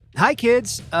Hi,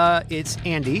 kids. It's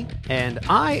Andy, and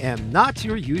I am not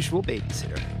your usual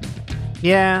babysitter.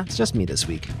 Yeah, it's just me this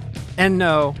week. And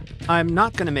no, I'm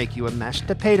not going to make you a mashed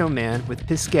potato man with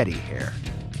Pischetti hair.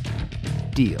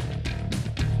 Deal.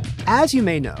 As you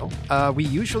may know, we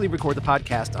usually record the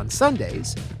podcast on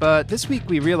Sundays, but this week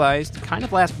we realized, kind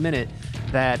of last minute,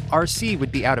 that RC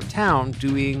would be out of town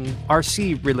doing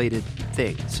RC-related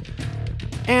things.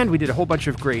 And we did a whole bunch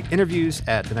of great interviews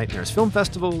at the Nightmares Film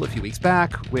Festival a few weeks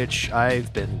back, which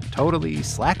I've been totally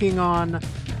slacking on.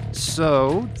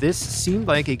 So this seemed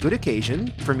like a good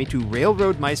occasion for me to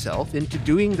railroad myself into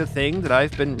doing the thing that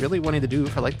I've been really wanting to do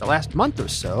for like the last month or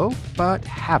so, but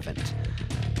haven't.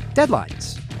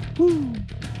 Deadlines. Woo!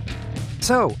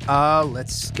 So,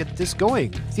 let's get this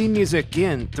going. Theme music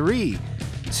in 3,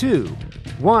 2,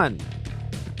 1.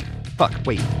 Fuck,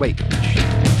 wait.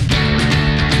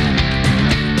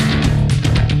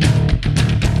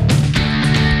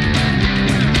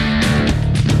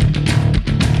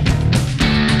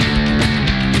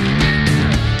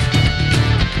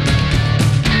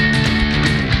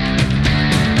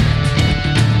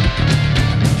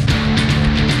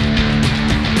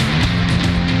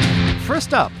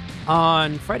 First up,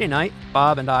 on Friday night,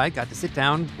 Bob and I got to sit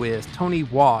down with Tony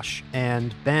Walsh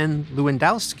and Ben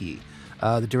Lewandowski,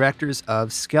 the directors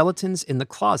of Skeletons in the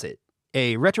Closet,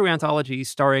 a retro anthology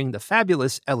starring the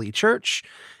fabulous Ellie Church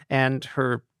and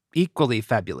her equally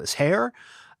fabulous hair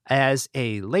as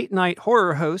a late-night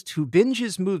horror host who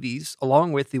binges movies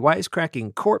along with the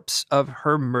wisecracking corpse of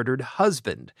her murdered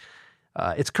husband.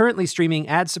 It's currently streaming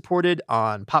ad-supported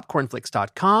on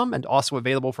popcornflix.com and also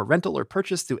available for rental or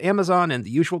purchase through Amazon and the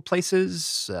usual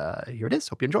places. Here it is.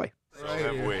 Hope you enjoy.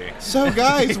 So,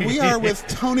 guys, we are with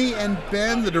Tony and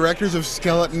Ben, the directors of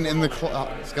Skeleton in the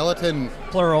Skeleton.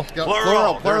 Plural.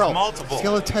 Plural. There's multiple.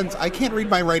 Skeletons. I can't read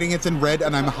my writing. It's in red,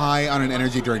 and I'm high on an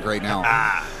energy drink right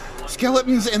now.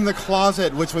 Skeletons in the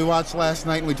Closet, which we watched last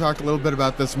night, and we talked a little bit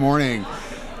about this morning.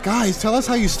 Guys, tell us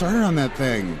how you started on that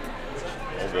thing.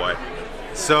 Oh, boy.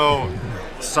 So,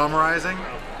 summarizing.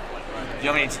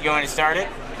 You want me to start it?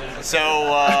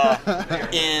 So,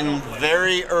 in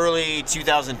very early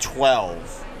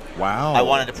 2012, Wow. I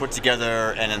wanted to put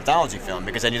together an anthology film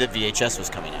because I knew that VHS was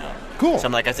coming out. Cool. So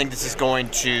I'm like, I think this is going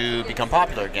to become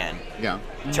popular again. Yeah.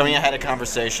 Tony and I had a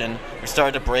conversation. We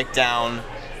started to break down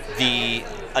the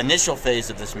initial phase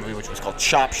of this movie, which was called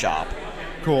Chop Shop.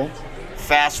 Cool.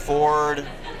 Fast forward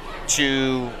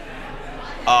to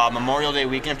Memorial Day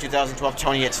weekend of 2012,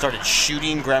 Tony had started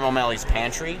shooting Grandma O'Malley's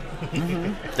Pantry.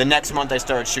 Mm-hmm. The next month, I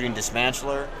started shooting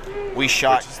Dismantler. We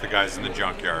shot... Which is the guys in the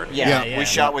junkyard. We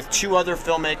shot with 2 other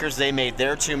filmmakers. They made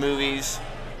their 2 movies.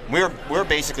 We were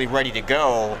basically ready to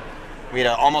go. We had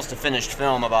almost a finished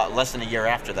film about less than a year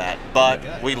after that.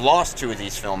 But we lost 2 of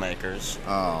these filmmakers.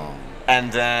 Oh.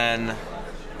 And then...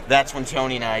 that's when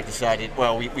Tony and I decided,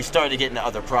 we started to get into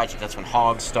other projects. That's when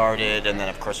Hog started, and then,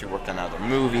 of course, we worked on other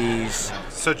movies.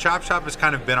 So Chop Shop has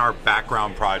kind of been our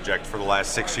background project for the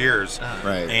last 6 years.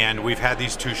 Right. And we've had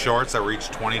these 2 shorts that were each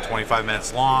 20, 25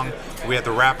 minutes long. We had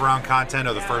the wraparound content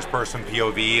of the first-person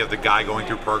POV of the guy going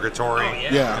through purgatory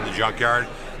in the junkyard.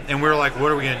 And we were like,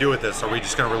 what are we going to do with this? Are we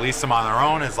just going to release them on our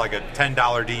own as like a $10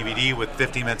 DVD with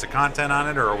 50 minutes of content on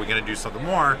it, or are we going to do something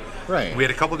more? Right. We had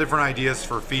a couple different ideas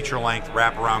for feature-length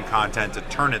wraparound content to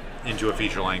turn it into a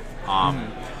feature-length.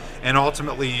 And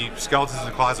ultimately, Skeletons in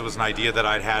the Closet was an idea that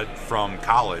I'd had from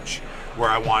college, where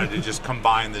I wanted to just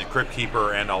combine the Crypt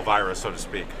Keeper and Elvira, so to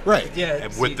speak. Right. Yeah.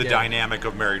 With the dynamic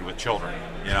of Married with Children,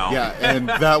 you know? Yeah, and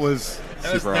that was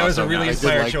super awesome. That was a really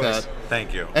inspired I did like choice. that.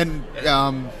 Thank you. And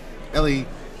Ellie,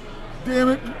 damn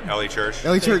it. Ellie Church.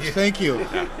 Ellie Church, thank you.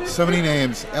 So many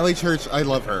names. Ellie Church, I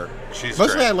love her. She's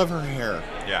Mostly great. I love her hair.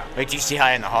 Yeah. Wait till you see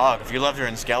High in the Hog. If you loved her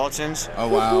in Skeletons, Oh,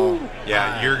 wow.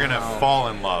 Yeah, you're going to fall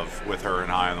in love with her in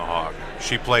High on the Hog.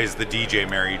 She plays the DJ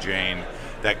Mary Jane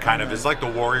that kind of is like the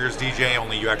Warriors DJ,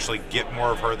 only you actually get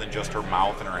more of her than just her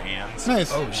mouth and her hands.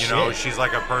 Nice. Oh, You know, she's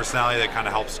like a personality that kind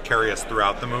of helps carry us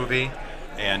throughout the movie.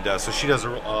 And so she does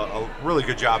a really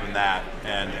good job in that.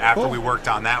 And after we worked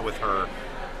on that with her,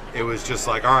 it was just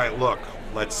like, all right, look,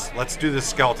 let's do this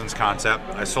Skeletons concept.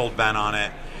 I sold Ben on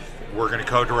it. We're going to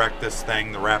co-direct this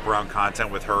thing, the wraparound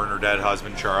content with her and her dead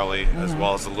husband, Charlie, as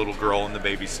well as the little girl and the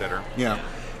babysitter. Yeah.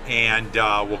 And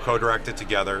we'll co-direct it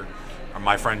together.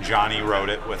 My friend Johnny wrote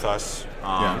it with us.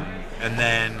 And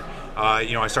then,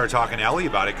 I started talking to Ellie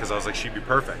about it because I was like, she'd be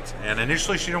perfect. And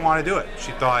initially, she didn't want to do it.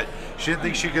 She didn't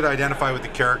think she could identify with the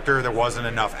character. There wasn't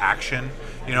enough action.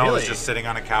 It was just sitting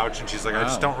on a couch. And she's like, I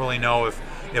just don't really know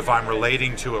if I'm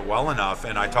relating to it well enough.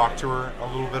 And I talked to her a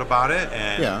little bit about it.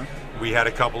 And we had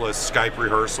a couple of Skype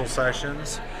rehearsal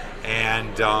sessions.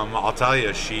 And I'll tell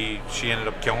you, she ended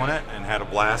up killing it and had a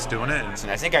blast doing it.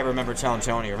 And I think I remember telling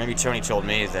Tony, or maybe Tony told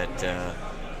me that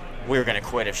we were going to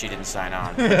quit if she didn't sign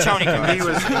on. But Tony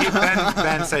convinced me.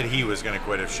 Ben said he was going to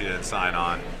quit if she didn't sign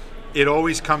on. It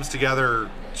always comes together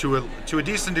to a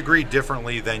decent degree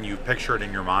differently than you picture it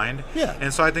in your mind. Yeah.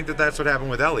 And so I think that's what happened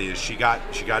with Ellie. Is she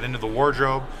got into the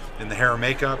wardrobe and the hair and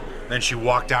makeup, then she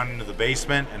walked down into the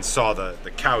basement and saw the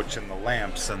couch and the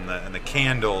lamps and the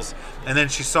candles, and then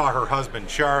she saw her husband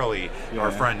Charlie, our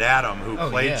friend Adam, who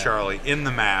played Charlie, in the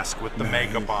mask with the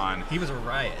makeup on. He was a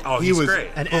riot. Oh, he was great.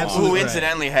 An absolute Who riot.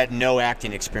 incidentally had no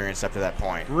acting experience up to that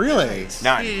point. Really?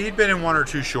 None. He'd been in one or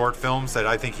two short films that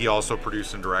I think he also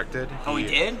produced and directed. Oh, he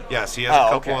did? Yes, he has a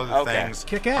couple other okay. things.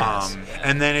 Kick ass.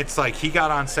 And then it's like he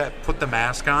got on set, put the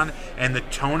mask on, and the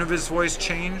tone of his voice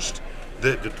changed.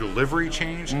 The delivery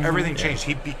changed. Everything changed.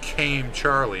 He became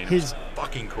Charlie, and it was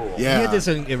fucking cool. Yeah. He had this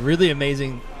a really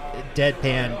amazing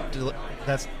deadpan.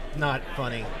 That's not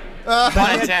funny.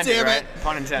 Pun intended, damn right? it.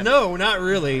 Pun intended. No, not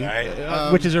really.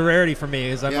 Right. Which is a rarity for me,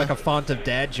 because I'm yeah. like a font of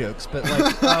dad jokes. But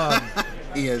like,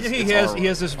 He is. he it's has horrible. he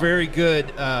has this very good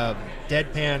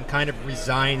deadpan kind of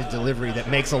resigned delivery that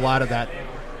makes a lot of that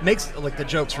makes like the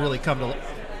jokes really come to.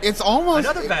 It's almost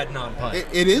Another bad non-pun.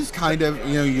 It is kind of,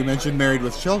 you mentioned Married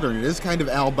with Children. It is kind of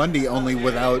Al Bundy, only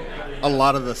without a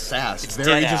lot of the sass. It's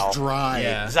very dead just Al. dry.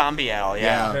 Yeah. Zombie Al,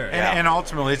 yeah. Yeah. And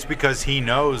ultimately, it's because he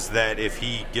knows that if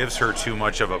he gives her too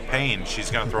much of a pain,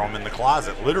 she's going to throw him in the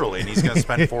closet, literally, and he's going to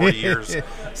spend 40 years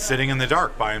sitting in the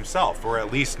dark by himself. Or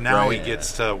at least now Right. he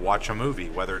gets to watch a movie,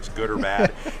 whether it's good or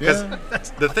bad. Because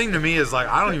the thing to me is, like,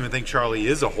 I don't even think Charlie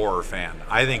is a horror fan.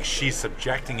 I think she's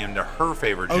subjecting him to her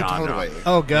favorite Oh, genre. totally.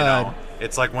 Oh, God.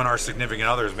 It's like when our significant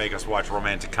others make us watch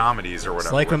romantic comedies or whatever.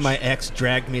 It's like when which- my ex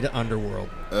dragged me to Underworld.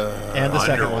 And the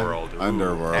second one. Underworld. Ooh.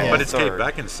 Underworld. Yeah. But it's Kate Third.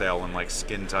 Beckinsale in like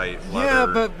skin tight leather. Yeah,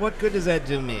 but what good does that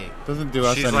do me? Doesn't do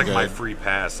us She's any like good. my free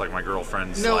pass. Like my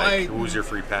girlfriend's No, like, who's your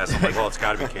free pass? I'm like, well, it's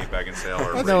got to be Kate Beckinsale.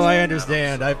 Or No, Rachel I Maddows.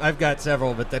 understand. I've got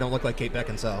several, but they don't look like Kate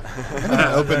Beckinsale.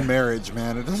 Open marriage,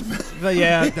 man. It doesn't. But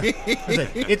yeah,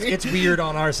 it's weird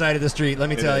on our side of the street. Let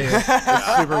me tell you.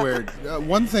 It's super weird.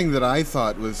 One thing that I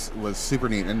thought was super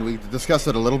neat, and we discussed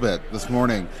it a little bit this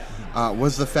morning,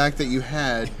 was the fact that you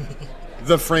had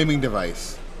the framing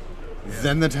device,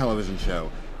 then the television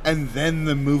show, and then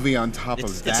the movie on top of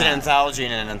that. It's an anthology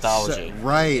and an anthology.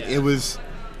 Right. It was.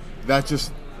 That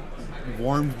just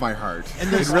warmed my heart. And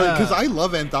there's, Because I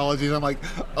love anthologies. I'm like,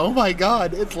 oh my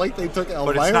god, it's like they took Elvira.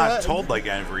 But it's not told like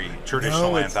every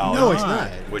traditional No, it's anthology. not. No, it's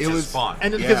not. Which It is was- fun.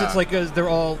 And because Yeah. it's like they're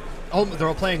all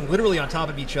playing literally on top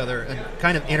of each other and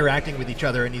kind of interacting with each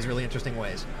other in these really interesting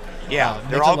ways. Yeah, makes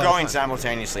they're a all lot of going fun.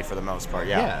 simultaneously for the most part.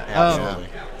 Yeah. Yeah, absolutely.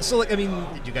 So like, I mean,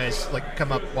 did you guys like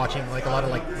come up watching like a lot of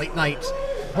like late night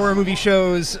horror movie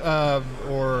shows,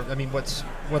 or I mean, what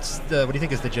do you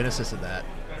think is the genesis of that?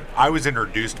 I was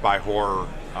introduced to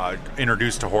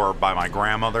horror by my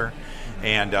grandmother,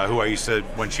 and who I used to,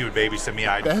 when she would babysit me,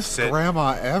 I'd Best sit.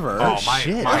 grandma ever. Oh, my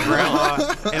shit.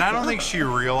 grandma, and I don't think she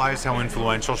realized how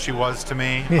influential she was to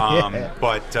me.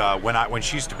 But when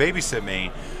she used to babysit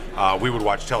me, we would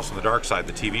watch Tales from the Dark Side,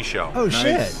 the TV show. Oh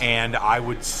shit! And I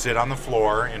would sit on the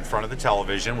floor in front of the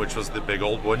television, which was the big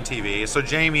old wooden TV. So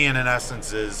Jamie, in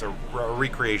essence, is a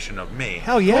recreation of me.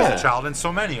 Hell yeah. As a child, and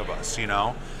so many of us,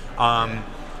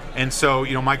 And so,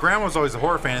 my grandma was always a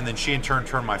horror fan, and then she in turn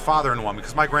turned my father into one,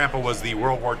 because my grandpa was the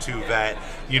World War II vet,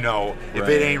 if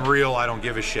it ain't real, I don't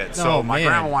give a shit. So Oh, my man.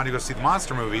 grandma wanted to go see the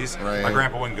monster movies. Right. My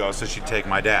grandpa wouldn't go, so she'd take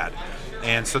my dad.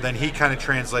 And so then he kind of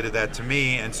translated that to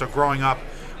me, and so growing up,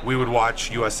 we would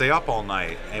watch USA Up all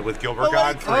night and with Gilbert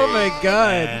Gottfried. Oh my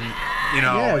God. And,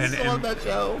 Yes. I love that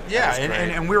show. yeah,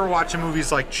 and we were watching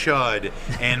movies like Chud,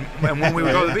 and when we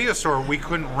would go to the video store, we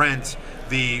couldn't rent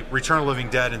the Return of the Living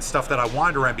Dead and stuff that I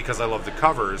wanted to rent because I love the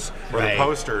covers or Right. the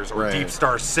posters, or Right. Deep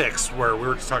Star 6, where we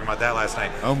were just talking about that last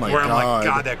night. Oh my where I'm like, God.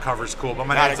 God, that cover's cool. But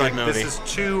my Not a dad's good like, movie. this is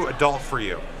too adult for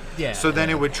you. Yeah. So then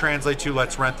it would translate to,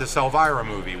 let's rent this Elvira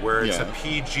movie, where it's Yeah. a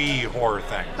PG horror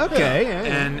thing. Okay.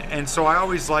 Yeah. And so I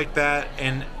always liked that,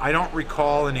 and I don't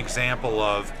recall an example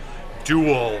of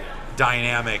dual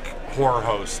dynamic horror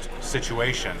host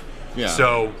situation. Yeah.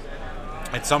 So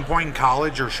at some point in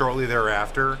college or shortly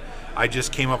thereafter, I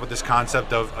just came up with this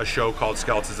concept of a show called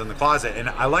Skeletons in the Closet, and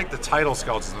I like the title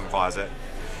Skeletons in the Closet.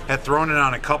 Had thrown it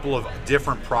on a couple of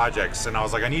different projects, and I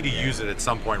was like, I need to use it at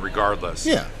some point regardless.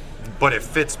 Yeah. But it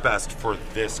fits best for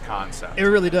this concept. It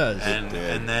really does. And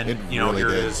then It here really it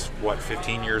did. is,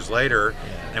 15 years later,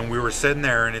 and we were sitting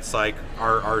there, and it's like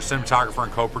our cinematographer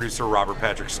and co-producer Robert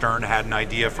Patrick Stern had an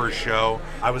idea for a show.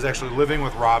 I was actually living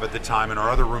with Rob at the time, and our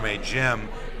other roommate Jim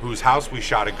whose house we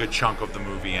shot a good chunk of the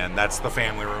movie in. That's the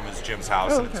family room. Is Jim's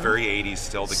house, and it's very 80s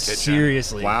still. The kitchen.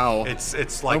 Seriously. Wow.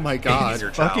 It's like Oh my God.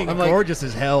 your Fucking child, gorgeous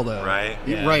as hell, though. right?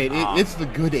 Yeah. Right. It's the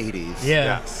good 80s.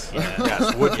 Yeah. Yes.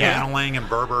 Yes. Wood paneling and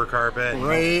Berber carpet.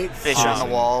 Right. Fish on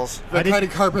the walls. The I did- kind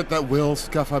of carpet that will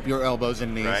scuff up your elbows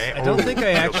and knees. Right. I don't Ooh. think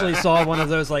I actually saw one of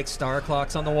those like star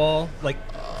clocks on the wall, like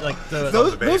the.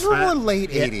 Those were basement? more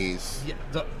late Yeah. 80s.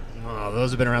 Yeah,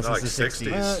 those have been around They're since like the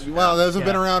 60s. 60s. Well, those have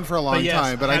been Yeah. around for a long yes,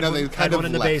 time, but I had know one- they kind had of one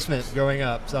in the left. basement growing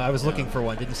up, so I was looking for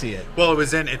one, didn't see it. Well,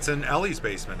 it's in Ellie's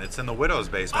basement. It's in the widow's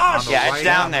basement. Oh, on the yeah, it's right,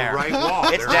 down on there. The right wall.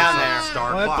 It's There's down a there.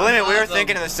 Star What? clock. Believe me, we were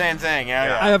thinking of the same thing.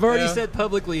 Yeah. I have already Yeah. said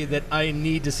publicly that I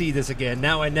need to see this again.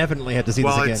 Now I definitely have to see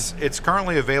Well, this again. it's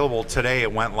currently available today.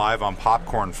 It went live on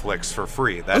Popcorn Flicks for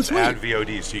free. That's sweet. ad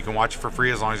VOD, so you can watch it for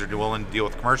free as long as you're willing to deal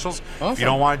with commercials. If Awesome. you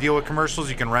don't want to deal with commercials,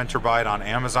 you can rent or buy it on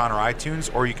Amazon or iTunes,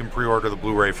 or you can pre-order the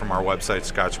Blu-ray from our website,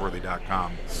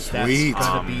 scotchworthy.com. Sweet. That's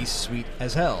gonna be sweet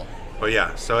as hell. But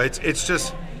yeah, so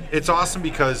it's awesome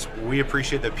because we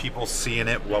appreciate that people seeing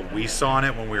it, what we saw in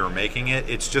it when we were making it.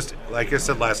 It's just, like I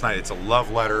said last night, it's a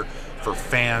love letter for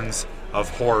fans of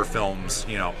horror films,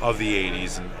 of the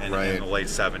 80s and Right. in the late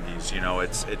 70s.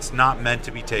 It's not meant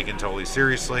to be taken totally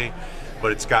seriously,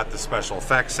 but it's got the special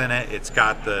effects in it. It's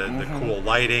got the cool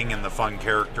lighting and the fun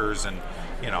characters, and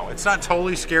it's not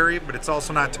totally scary, but it's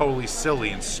also not totally silly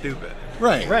and stupid.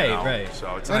 Right. Right. you know? right.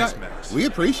 So it's a And nice mix. we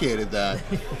appreciated that.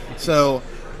 So,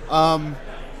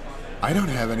 I don't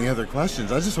have any other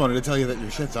questions. I just wanted to tell you that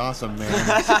your shit's awesome, man.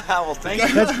 Well, thank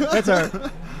you. That's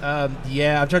our.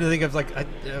 Yeah, I'm trying to think of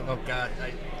oh god.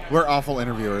 We're awful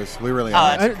interviewers. We really Oh,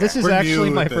 are. that's This is We're actually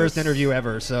new my at first this. interview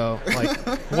ever, so like.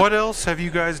 What else have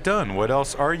you guys done? What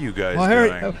else are you guys Well,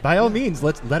 doing?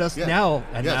 Harry, let us Yeah. now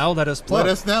and Yes. now let us plug.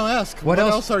 Let us now ask. What What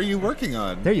else- else are you working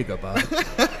on? There you go, Bob.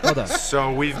 Hold on.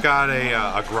 So we've got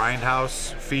a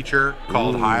Grindhouse feature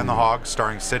called High on the Hog,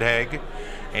 starring Sid Haig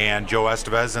and Joe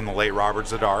Estevez and the late Robert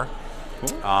Zadar.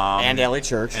 And Ellie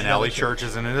Church. And Ellie Church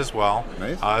is in it as well,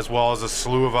 Nice. as well as a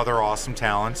slew of other awesome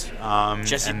talents.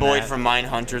 Jesse and Boyd that- from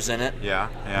Mindhunter's in it. Yeah,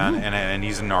 and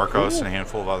he's in Narcos and a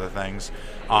handful of other things.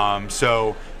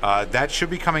 So that should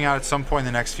be coming out at some point in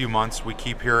the next few months. We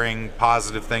keep hearing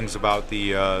positive things about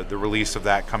the release of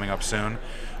that coming up soon.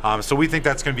 So we think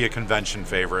that's going to be a convention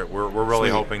favorite. We're really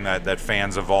Sweet. hoping that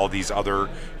fans of all these other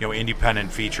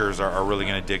independent features are really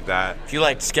going to dig that. If you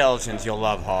like skeletons, you'll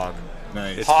love Hog.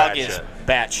 Nice. It's Hog bad is shit.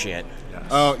 batshit.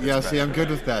 Oh, yeah, see, I'm good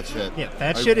with that shit. Yeah,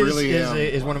 that I shit really is am.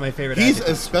 is one of my favorite. He's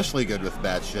adjectives. especially good with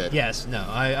bad shit. Yes. No.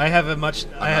 I have a much.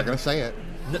 I'm not going to say it.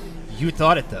 You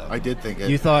thought it though. I did think it.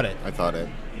 You thought it. I thought it.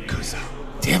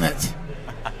 Damn it.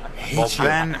 Well,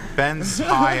 Ben's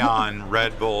high on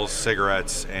Red Bulls,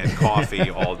 cigarettes, and coffee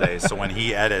all day. So when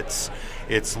he edits,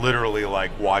 it's literally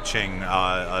like watching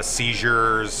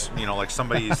seizures. Like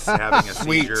somebody's having a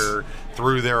Sweet. seizure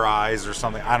through their eyes or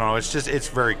something. I don't know. It's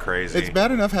very crazy. It's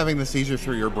bad enough having the seizure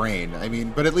through your brain. I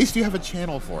mean, but at least you have a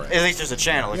channel for it. At least there's a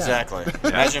channel, exactly.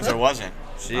 Imagine if there wasn't.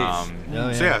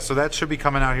 Jeez. So yeah, so that should be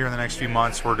coming out here in the next few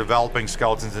months. We're developing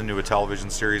Skeletons into a television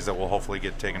series that will hopefully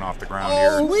get taken off the ground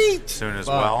Oh, here sweet. soon as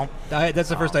Wow. well. That's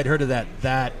the first I'd heard of that.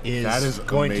 That is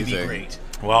going to be amazing. great.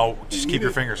 Well, just keep your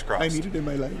fingers crossed. I need it in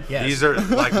my life. Yes. These are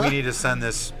like we need to send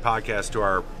this podcast to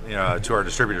our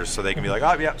distributors so they can be like,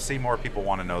 oh yeah, see, more people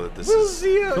want to know that this is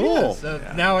Cool. So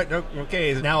now,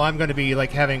 now I'm going to be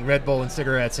like having Red Bull and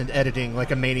cigarettes and editing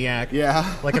like a maniac.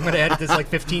 Yeah. Like I'm going to edit this like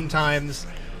 15 times.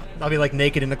 I'll be like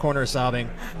naked in the corner sobbing.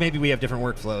 Maybe we have different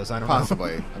workflows. I don't know.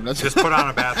 Possibly. I'm not just put on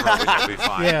a bathrobe and you'll be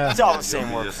fine. Yeah. It's all the same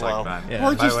You'll be just workflow. like Ben. Yeah. Or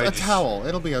By the just way, a towel.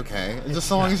 It'll be okay. Just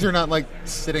so long as you're not like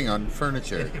sitting on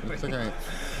furniture. It's okay.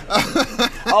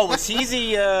 Oh, was he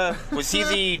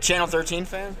the Channel 13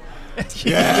 fan?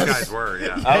 You guys were,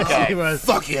 yeah. Okay. He was.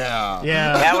 Fuck yeah.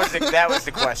 Yeah. That was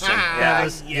the question. That Yeah.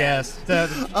 was, yes. That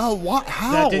Oh, what?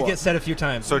 How? that did get said a few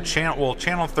times. So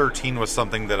Channel 13 was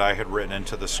something that I had written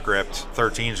into the script.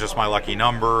 13 is just my lucky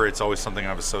number. It's always something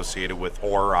I've associated with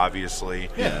horror, obviously.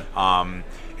 Yeah.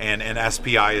 And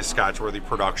SPI is Scotchworthy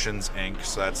Productions Inc.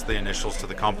 So that's the initials to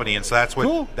the company, and so that's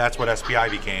what SPI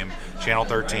became, Channel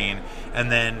 13. And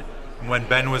then when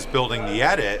Ben was building the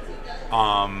edit,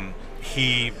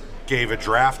 he gave a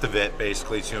draft of it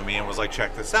basically to me and was like,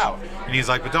 check this out. And he's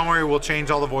like, but don't worry, we'll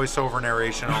change all the voiceover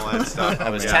narration, all that stuff.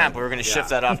 That was Tamp. We were going to shift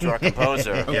that off to our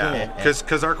composer. Yeah,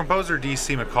 because our composer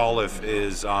DC McAuliffe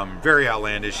is very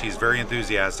outlandish. He's very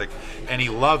enthusiastic, and he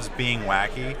loves being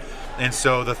wacky. And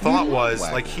so the thought was,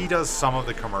 like, he does some of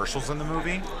the commercials in the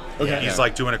movie. Okay. He's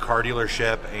like doing a car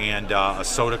dealership and a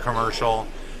soda commercial.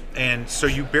 And so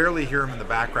you barely hear him in the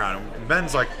background. And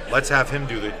Ben's like, let's have him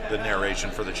do the narration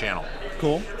for the channel.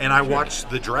 Cool. And I watched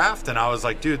the draft, and I was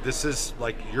like, dude, this is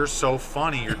like, you're so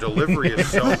funny. Your delivery is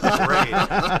so great.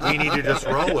 We need to just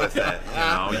roll with it. You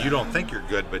know, you don't think you're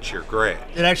good, but you're great.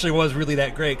 It actually was really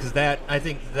that great because I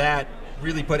think that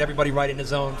really put everybody right in the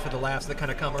zone for the laughs that kind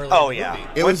of come early. Oh, in the yeah. movie.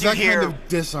 It Once was you that hear- kind of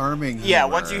disarming Yeah,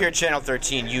 humor. once you hear Channel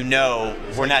 13, you know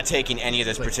we're not taking any of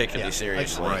this particularly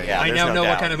seriously. Right. Yeah, I there's now no know doubt.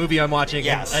 what kind of movie I'm watching,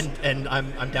 Yes. and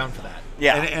I'm down for that.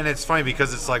 Yeah. And it's funny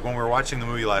because it's like when we were watching the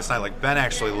movie last night, like Ben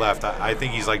actually left. I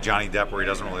think he's like Johnny Depp where he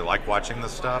doesn't really like watching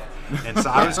this stuff. And so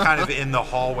I was kind of in the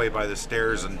hallway by the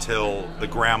stairs until the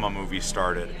Grandma movie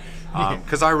started.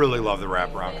 Because I really love the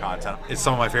wraparound content. It's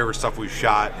some of my favorite stuff we've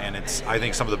shot, and it's, I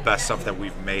think, some of the best stuff that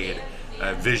we've made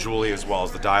visually as well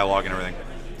as the dialogue and everything.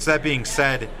 So that being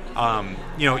said,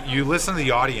 you know, you listen to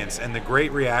the audience, and the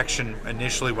great reaction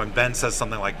initially when Ben says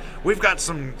something like, "We've got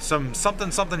some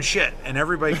something shit," and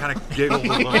everybody kind of giggled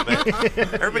a little bit.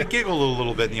 Everybody giggled a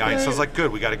little bit in the audience. So I was like,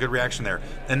 "Good, we got a good reaction there."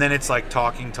 And then it's like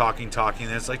talking,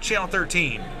 and it's like Channel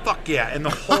 13, fuck yeah, and the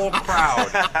whole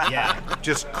crowd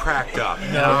just cracked up.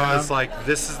 You know, it's like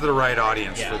this is the right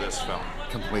audience for this film.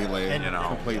 Completely. You know.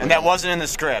 Completely. And that wasn't in the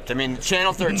script. I mean,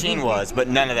 Channel 13 was, but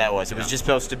none of that was. It was just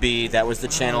supposed to be, that was the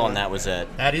channel and that was it.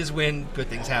 That is when good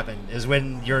things happen. Is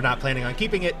when you're not planning on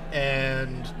keeping it,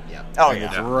 and Oh, It's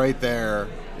yeah. right there.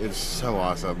 It's so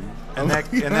awesome. And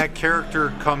that character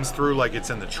comes through like it's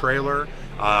in the trailer.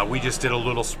 We just did a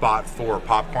little spot for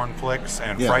Popcorn Flicks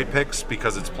and Fright Picks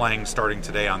because it's playing starting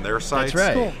today on their sites. That's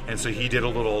right. Cool. And so he did a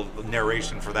little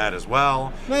narration for that as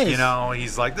well. Nice. You know,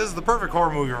 he's like, "This is the perfect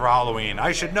horror movie for Halloween.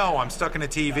 I should know. I'm stuck in a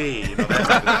TV." You know, that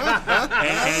type of thing.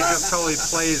 and he just totally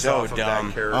plays So off of dumb.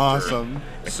 that character. Awesome.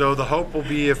 So the hope will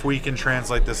be if we can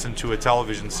translate this into a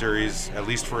television series, at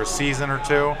least for a season or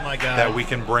two, My God. that we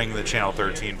can bring the Channel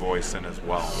 13 voice in as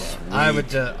well. I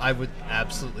would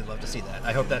absolutely love to see that.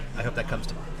 I hope that comes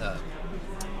to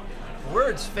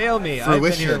words fail me. I've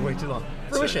been here Fruition. way too long.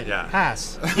 Fruition. Yeah.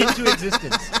 Pass into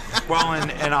existence. Well,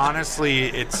 and honestly,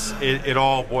 it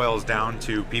all boils down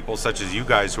to people such as you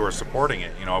guys who are supporting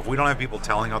it. You know, if we don't have people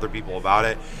telling other people about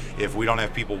it, if we don't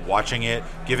have people watching it,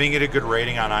 giving it a good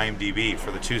rating on IMDb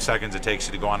for the 2 seconds it takes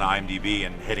you to go on IMDb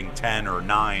and hitting 10 or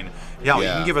 9, you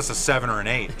can give us a 7 or an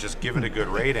 8. Just give it a good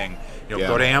rating. You know,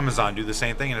 go to Amazon, do the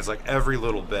same thing, and it's like every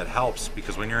little bit helps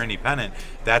because when you're independent,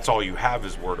 that's all you have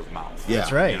is word of mouth. Yeah.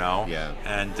 That's right. You know, Yeah.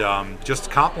 and just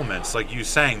compliments, like you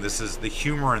saying, this is the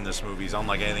humor in this movie is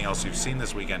unlike anything else you've seen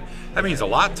this weekend. That means a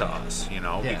lot to us, you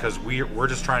know, Yeah. because we're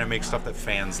just trying to make stuff that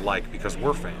fans like because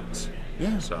we're fans.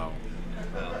 Yeah. So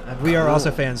We are also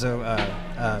fans, so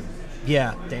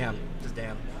yeah, damn, just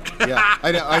damn. Yeah.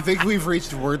 I know. I think we've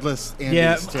reached wordless Andy's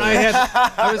Yeah, stage.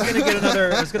 I was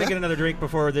gonna get another drink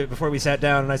before we sat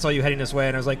down, and I saw you heading this way,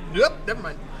 and I was like, nope, never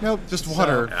mind. Nope, just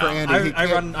water for Andy. I'm He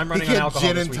can't- running on he can't alcohol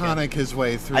gin this and weekend. tonic his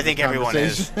way through. I think the everyone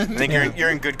is. I conversation. think you're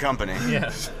in good company.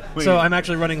 Yeah. So I'm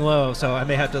actually running low, so I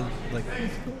may have to like.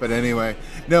 But anyway,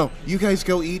 no, you guys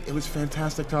go eat. It was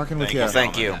fantastic talking with Thank you. you.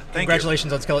 Thank you. Thank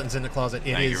Congratulations on Skeletons in the Closet.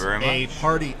 It Thank you is very a much.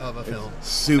 party of a film. Thank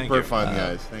Super you. fun,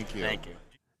 guys. Thank you. Thank you.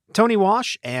 Tony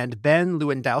Wash and Ben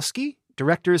Lewandowski,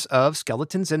 directors of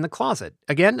Skeletons in the Closet.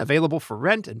 Again, available for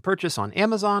rent and purchase on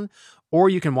Amazon, or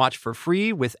you can watch for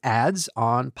free with ads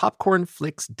on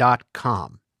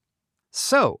popcornflix.com.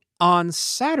 So, on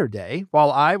Saturday,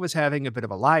 while I was having a bit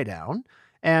of a lie down,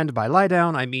 and by lie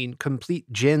down I mean complete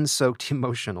gin-soaked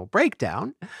emotional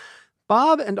breakdown,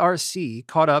 Bob and RC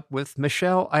caught up with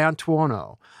Michelle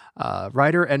Iantuono,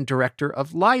 writer and director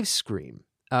of Livescream,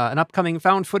 an upcoming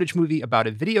found footage movie about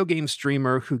a video game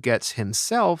streamer who gets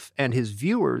himself and his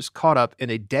viewers caught up in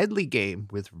a deadly game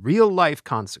with real-life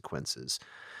consequences,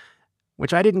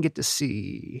 which I didn't get to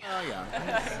see. Oh,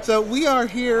 yeah. So we are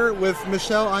here with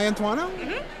Michelle Iantuono.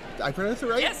 Mm-hmm. I pronounced it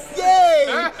right? Yes.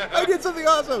 Yay! I did something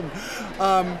awesome.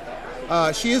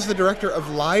 She is the director of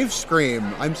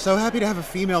Livescream. I'm so happy to have a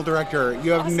female director.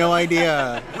 You have no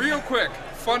idea. Real quick,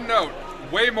 fun note,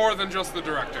 way more than just the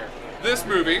director. This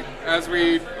movie, as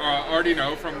we already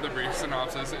know from the brief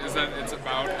synopsis, is that it's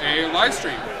about a live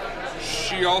stream.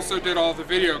 She also did all the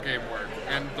video game work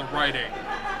and the writing.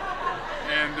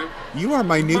 And You are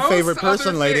my new most favorite other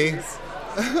person, lady. things.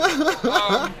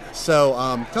 So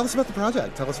tell us about the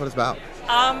project. Tell us what it's about.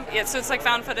 Yeah, so it's like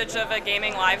found footage of a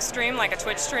gaming live stream, like a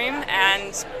Twitch stream,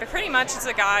 and pretty much it's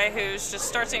a guy who's just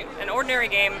starts an ordinary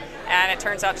game, and it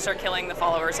turns out to start killing the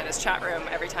followers in his chat room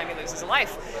every time he loses a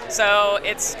life. So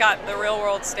it's got the real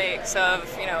world stakes of,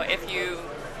 you know, if you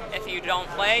don't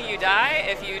play, you die.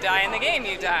 If you die in the game,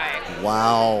 you die.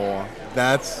 Wow,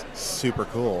 that's super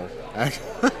cool.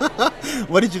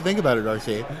 What did you think about it,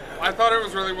 Darcy? I thought it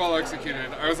was really well executed.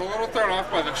 I was a little thrown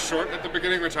off by the short at the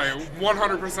beginning, which I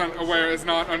 100% aware is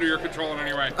not under your control in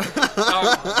any way.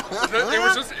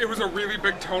 It was a really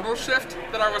big tonal shift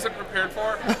that I wasn't prepared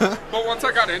for. But once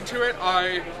I got into it,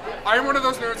 I'm one of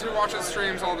those nerds who watches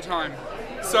streams all the time.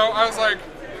 So I was like,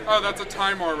 oh, that's a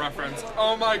Time War reference.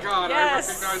 Oh my god,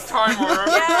 Yes. I recognize Time War.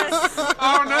 Yes.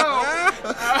 Oh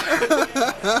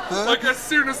no! Like as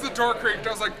soon as the door creaked,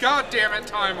 I was like, God damn it,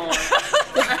 Time War.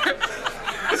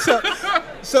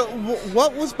 So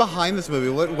what was behind this movie?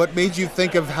 What made you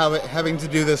think of having to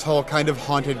do this whole kind of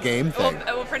haunted game thing?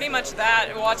 Well, pretty much that.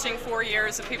 Watching 4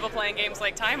 years of people playing games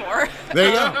like Time War. There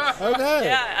you go. Okay.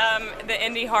 Yeah, the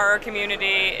indie horror community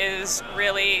is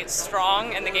really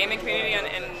strong, and the gaming community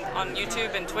on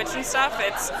YouTube and Twitch and stuff.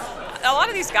 It's a lot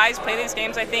of these guys play these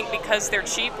games, I think, because they're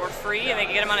cheap or free, and they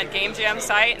can get them on a Game Jam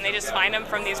site, and they just find them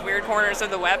from these weird corners of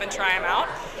the web and try them out.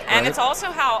 And Right. it's also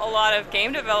how a lot of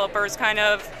game developers kind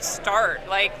of start.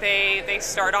 Like they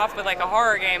start off with like a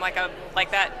horror game, like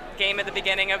that game at the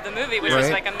beginning of the movie, which was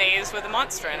Right. like a maze with a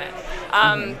monster in it.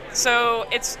 So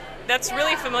that's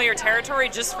really familiar territory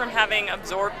just from having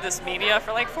absorbed this media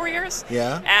for like 4 years.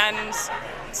 Yeah. And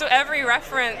so every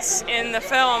reference in the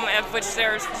film, of which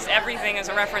there's just everything is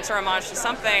a reference or homage to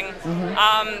something,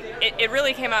 it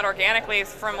really came out organically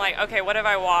from like, okay, what have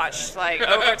I watched? Like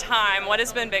over time, what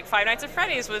has been big? Five Nights at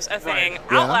Freddy's was a thing. Right.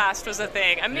 Yeah. Outlast was a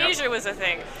thing. Amnesia was a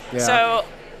thing. Yeah. So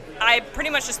I pretty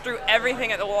much just threw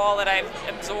everything at the wall that I've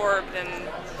absorbed and,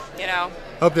 you know,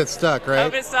 Hope it stuck, right?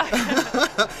 hope it stuck.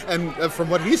 And from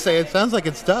what he's saying, it sounds like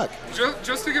it stuck.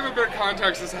 Just to give a bit of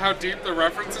context as to how deep the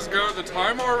references go, the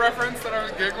Time War reference that I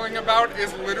was giggling about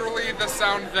is literally the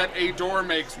sound that a door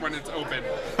makes when it's open.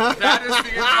 That is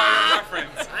the entire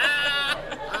reference.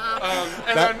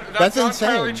 And That- then that's that's not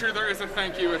entirely insane. true. There is a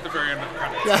thank you at the very end of the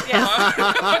credits. Yes.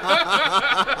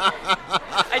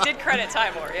 I did credit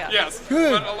Time War, yeah. Yes.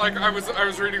 Good. But like I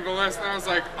was reading the list and I was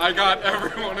like, I got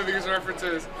every one of these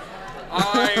references.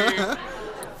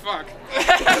 Fuck.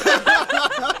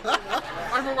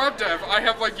 I'm a web dev. I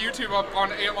have like YouTube up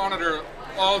on a monitor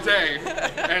all day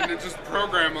and it just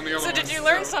program on the other So one. did you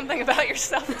learn something about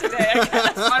yourself today, I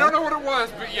guess? I don't know what it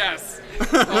was, but yes.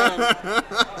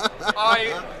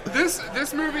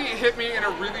 This movie hit me in a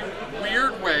really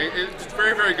weird way. It's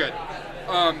very, very good.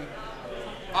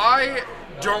 I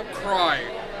don't cry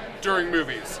during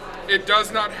movies. It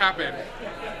does not happen.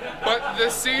 But the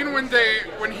scene when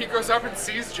he goes up and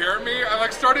sees Jeremy, I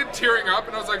like started tearing up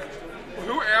and I was like,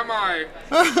 who am I?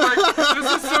 Like,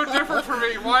 this is so different for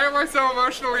me. Why am I so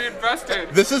emotionally invested?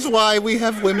 This is why we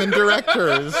have women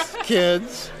directors,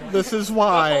 kids. This is Pull the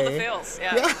why. feels,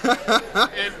 yeah.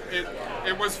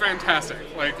 It was fantastic.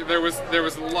 Like there was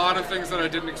a lot of things that I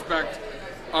didn't expect.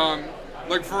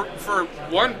 Like for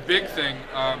one big thing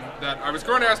that I was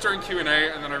going to ask during Q&A,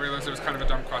 and then I realized it was kind of a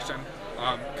dumb question.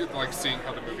 Like seeing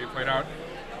how the movie played out,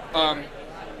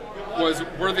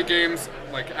 were the games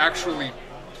like actually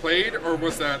played, or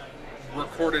was that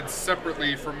recorded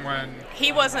separately from when?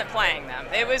 He wasn't playing them.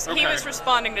 He Okay. was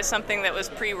responding to something that was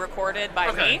pre-recorded by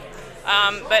Okay. me.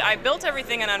 But I built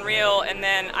everything in Unreal, and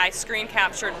then I screen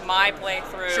captured my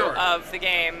playthrough Sure. of the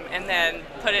game, and then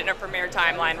put it in a Premiere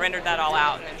timeline, rendered that all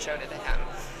out, and then showed it to him.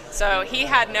 So he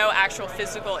had no actual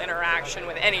physical interaction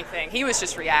with anything. He was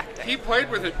just reacting. He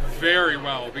played with it very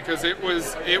well because it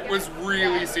was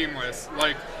really seamless.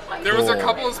 Like there was a Cool.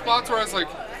 couple of spots where I was like,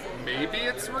 maybe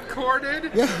it's recorded,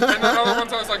 and then other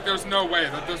ones I was like, there's no way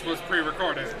that this was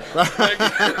pre-recorded. Like,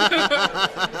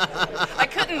 I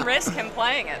couldn't risk him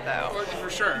playing it though. for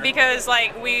sure. Because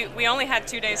like we only had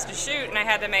 2 days to shoot, and I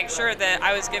had to make sure that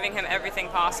I was giving him everything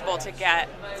possible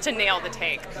to nail the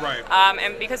take. Right.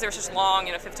 And because they were just long,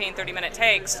 15, 30-minute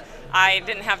takes, I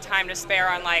didn't have time to spare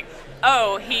on like,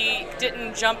 oh, he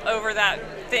didn't jump over that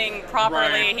thing properly,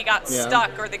 Right. he got Yeah.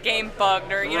 stuck, or the game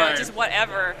bugged, or Right. just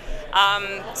whatever.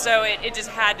 So it just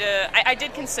had to. I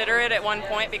did consider it at one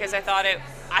point because I thought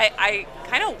I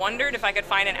kind of wondered if I could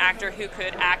find an actor who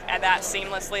could act that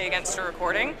seamlessly against a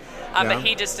recording, Yeah. but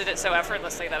he just did it so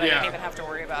effortlessly that I Yeah. didn't even have to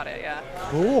worry about it. Yeah.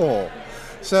 Cool.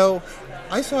 So,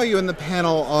 I saw you in the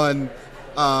panel on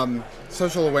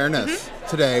social awareness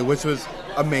today, which was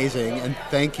amazing, and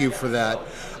thank you for that.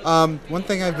 One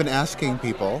thing I've been asking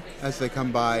people as they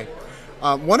come by,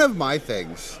 one of my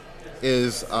things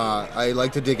is I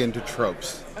like to dig into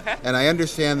tropes. Okay. And I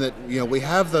understand that we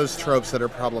have those tropes that are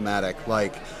problematic,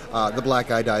 like the black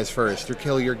guy dies first, or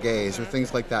kill your gays, or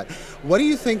things like that. What do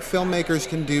you think filmmakers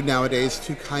can do nowadays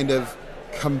to kind of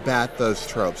combat those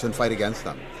tropes and fight against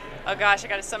them? Oh gosh, I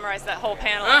got to summarize that whole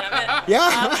panel in a minute.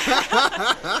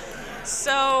 Yeah.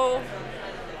 So,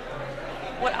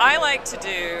 what I like to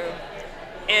do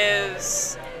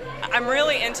is I'm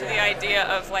really into the idea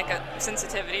of like a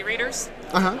sensitivity readers,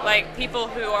 like people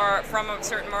who are from a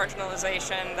certain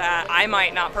marginalization that I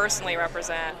might not personally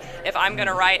represent. If I'm going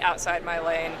to write outside my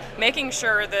lane, making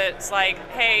sure that it's like,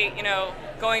 hey,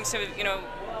 going to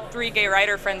 3 gay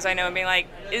writer friends I know and being like,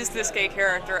 is this gay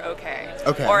character okay?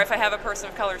 Or if I have a person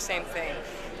of color, same thing.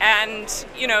 And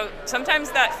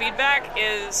sometimes that feedback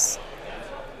is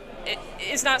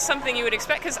not something you would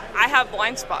expect, because I have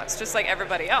blind spots just like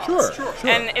everybody else. Sure.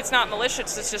 And it's not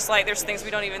malicious, it's just like there's things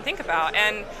we don't even think about.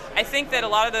 And I think that a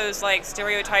lot of those like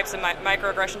stereotypes and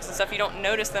microaggressions and stuff, you don't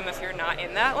notice them if you're not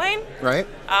in that lane. Right.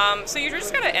 So you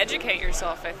just got to educate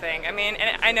yourself, I think. I mean,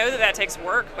 and I know that takes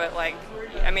work, but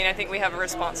I think we have a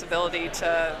responsibility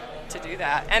to do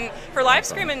that. And for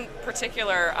Livestream in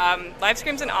particular,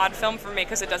 Livestream's an odd film for me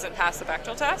because it doesn't pass the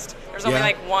Bechdel test. There's only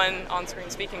like one on-screen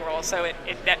speaking role, so it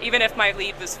even if my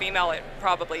lead was female, it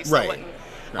probably still wouldn't.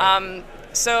 Right.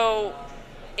 So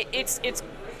it's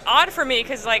odd for me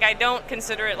because I don't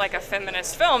consider it like a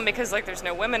feminist film because there's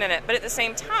no women in it. But at the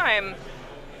same time,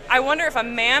 I wonder if a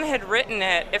man had written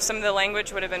it, if some of the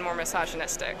language would have been more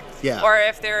misogynistic. Yeah. Or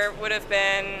if there would have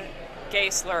been gay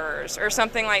slurs or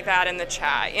something like that in the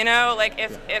chat.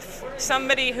 If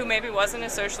somebody who maybe wasn't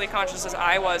as socially conscious as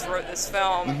I was wrote this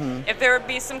film, if there would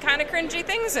be some kind of cringy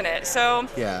things in it. So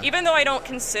even though I don't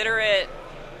consider it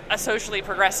a socially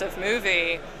progressive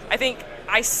movie, I think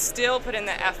I still put in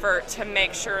the effort to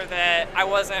make sure that I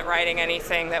wasn't writing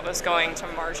anything that was going to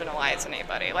marginalize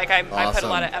anybody. I put a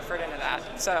lot of effort into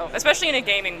that. So, especially in a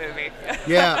gaming movie.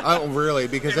 Yeah, really,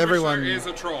 because everyone is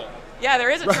a troll. Yeah,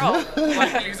 there is a troll.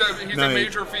 He's a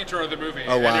major feature of the movie.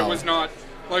 Oh, wow. And it was not,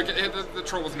 the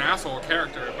troll was an asshole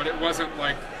character, but it wasn't,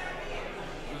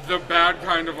 the bad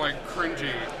kind of,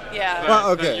 cringy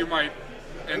that you might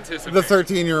anticipate. The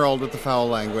 13-year-old with the foul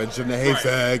language and the hey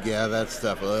fag, that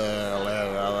stuff.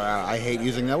 I hate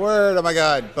using that word, oh my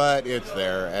God, but it's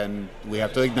there, and we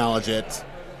have to acknowledge it.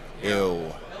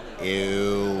 Ew.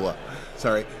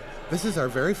 Sorry. This is our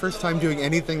very first time doing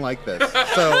anything like this,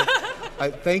 so...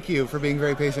 thank you for being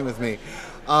very patient with me.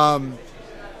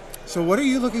 So, what are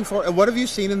you looking for? What have you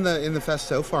seen in the fest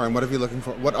so far, and what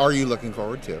are you looking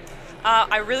forward to?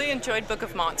 I really enjoyed Book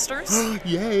of Monsters.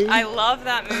 Yay! I love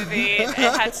that movie. It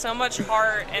had so much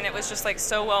heart, and it was just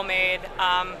so well made.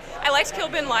 I liked Kill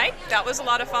Bin Like. That was a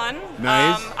lot of fun.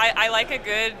 Nice. I like a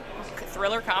good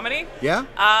thriller comedy. Yeah.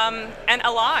 And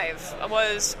Alive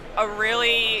was a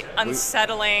really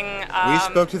unsettling. We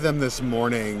spoke to them this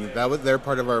morning. They're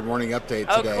part of our morning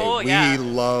update today. Oh, cool! We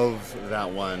love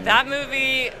that one. That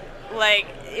movie,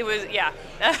 it was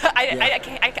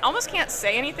I almost can't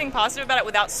say anything positive about it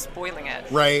without spoiling it.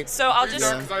 Right. So I'll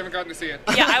just because I haven't gotten to see it.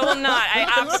 Yeah, I will not. I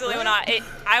absolutely will not.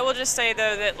 I will just say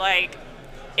though that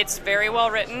it's very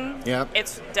well written. Yep.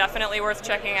 It's definitely worth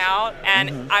checking out,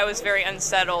 and I was very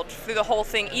unsettled through the whole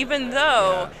thing, even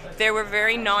though they were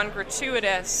very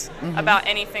non-gratuitous about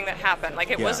anything that happened.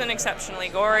 It wasn't exceptionally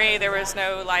gory. There was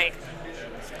no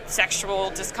sexual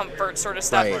discomfort sort of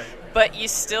stuff. Right. But you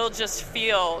still just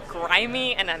feel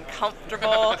grimy and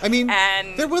uncomfortable. I mean,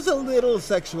 and there was a little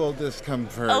sexual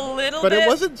discomfort. A little but bit.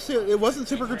 It wasn't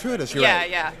super gratuitous. You're right.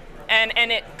 Yeah.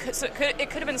 And it could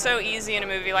have been so easy in a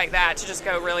movie like that to just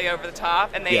go really over the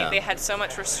top, and they had so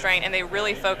much restraint, and they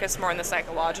really focused more on the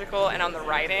psychological and on the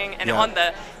writing and on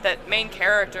the main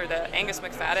character, the Angus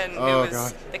McFadden, who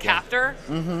was the captor.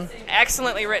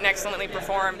 Excellently written, excellently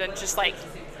performed, and just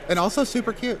and also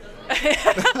super cute. He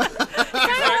kind of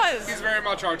was. He's very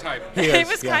much our type. He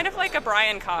was kind of like a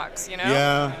Brian Cox,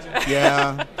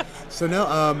 Yeah. So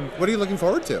now, what are you looking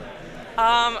forward to?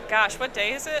 Gosh, what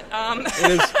day is it?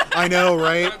 It is. I know,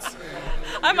 right?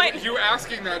 You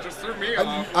asking that just threw me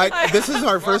off. This is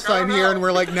our first time here, and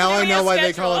we're now I know why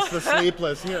they call us the schedule.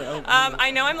 Sleepless. Here.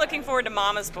 I know I'm looking forward to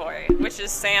Mama's Boy, which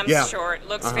is Sam's short.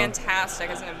 Looks fantastic.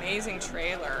 It's an amazing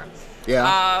trailer. Yeah.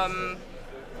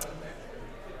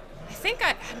 I think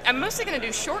I'm mostly going to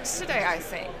do shorts today, I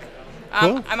think.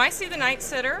 Cool. I might see The Night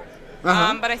Sitter.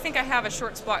 But I think I have a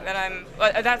shorts block that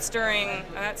that's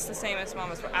the same as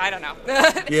Mama's Boy. I don't know.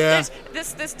 Yeah.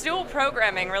 This dual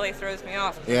programming really throws me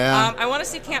off. Yeah. I want to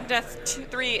see Camp Death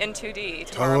 3 in 2D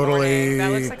tomorrow morning.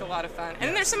 That looks like a lot of fun. And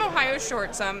then there's some Ohio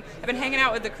shorts. I've been hanging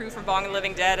out with the crew from Bong and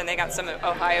Living Dead, and they got some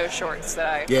Ohio shorts that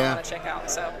I want to check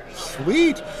out. So.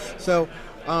 Sweet. So.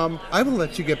 I will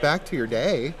let you get back to your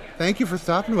day. Thank you for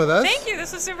stopping with us. Thank you.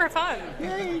 This was super fun.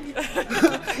 Yay.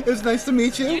 It was nice to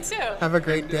meet you. You too. Have a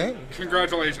great day.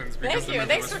 Congratulations, because Thank you. the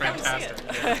movie was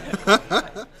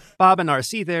fantastic. Bob and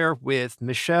RC there with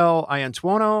Michelle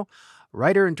Iantuono,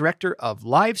 writer and director of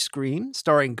Livestream,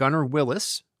 starring Gunnar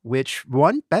Willis, which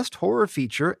won Best Horror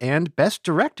Feature and Best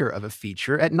Director of a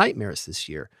Feature at Nightmares this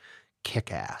year.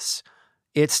 Kick-ass.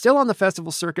 It's still on the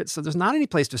festival circuit, so there's not any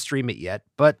place to stream it yet,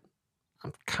 but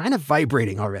I'm kind of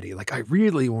vibrating already. Like, I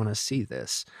really want to see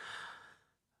this.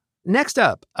 Next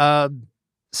up,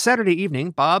 Saturday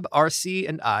evening, Bob, RC,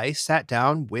 and I sat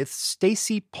down with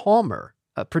Stacey Palmer,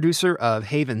 a producer of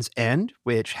Haven's End,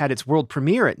 which had its world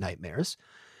premiere at Nightmares.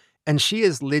 And she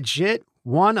is legit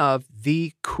one of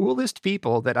the coolest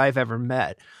people that I've ever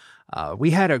met.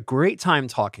 We had a great time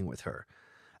talking with her.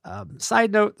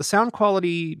 Side note, the sound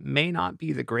quality may not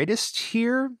be the greatest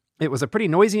here. It was a pretty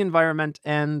noisy environment,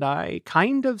 and I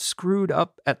kind of screwed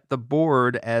up at the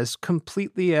board as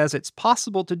completely as it's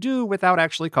possible to do without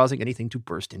actually causing anything to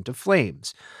burst into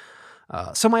flames.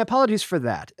 So my apologies for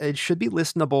that. It should be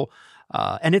listenable,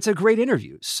 and it's a great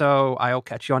interview, so I'll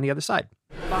catch you on the other side.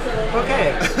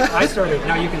 Okay, I started.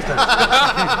 Now you can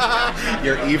start.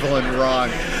 You're evil and wrong.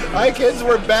 Hi, kids.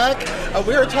 We're back.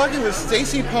 We are talking with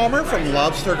Stacey Palmer from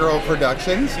Lobster Girl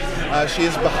Productions. She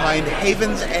is behind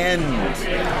Haven's End,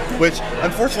 which,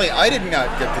 unfortunately, I did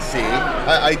not get to see.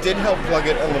 I did help plug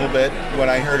it a little bit when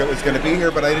I heard it was going to be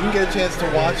here, but I didn't get a chance to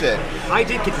watch it. I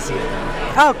did get to see it.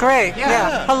 Oh, great.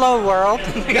 Yeah. Hello, world.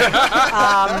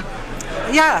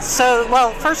 So,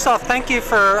 well, first off, thank you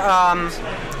for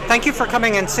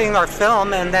coming and seeing our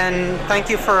film, and then thank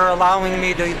you for allowing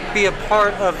me to be a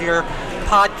part of your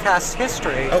podcast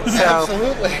history. Oh,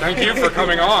 absolutely. Thank you for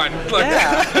coming on.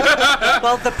 Yeah.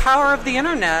 Well, the power of the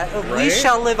internet, Right? we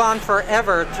shall live on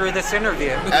forever through this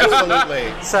interview.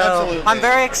 Absolutely. So Absolutely. I'm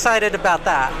very excited about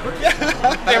that.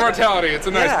 Immortality, it's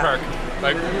a nice Yeah. perk.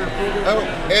 Like, Oh,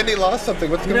 Andy lost something.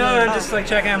 What's going No, on? I'm just like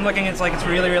checking. I'm looking. It's like it's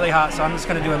really, really hot. So I'm just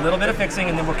going to do a little bit of fixing,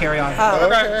 and then we'll carry on.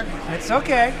 Okay. It's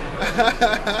okay.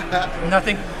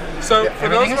 Nothing. so for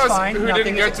those everything of is us fine, who nothing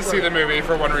didn't is get to see the exploding. movie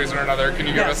for one reason or another, can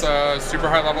you give Yes. us a super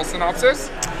high level synopsis?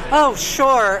 Oh,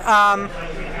 sure. Am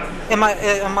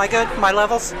I good? My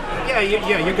levels? Yeah, you're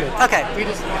good. Okay. We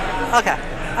just. Okay.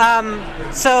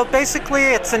 So basically,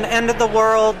 it's an end of the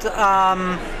world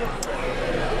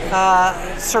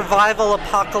survival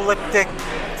apocalyptic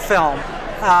film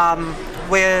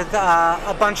with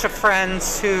a bunch of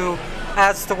friends who,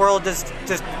 as the world is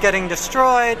just getting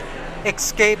destroyed,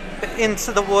 escape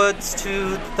into the woods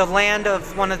to the land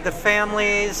of one of the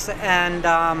families, and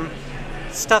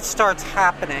stuff starts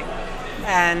happening,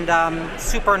 and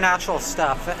supernatural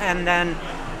stuff, and then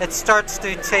it starts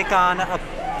to take on a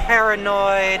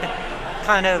paranoid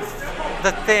kind of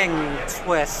The Thing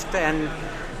twist, and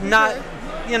not,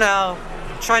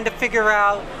 trying to figure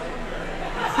out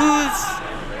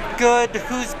who's good,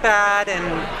 who's bad, and,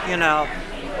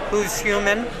 who's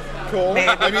human. Cool. Maybe.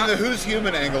 I mean, the Who's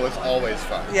Human angle is always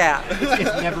fun. Yeah.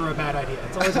 It's never a bad idea.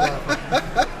 It's always a lot of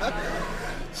fun.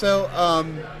 So,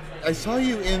 I saw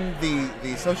you in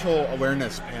the social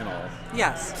awareness panel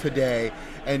Yes. today,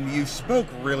 and you spoke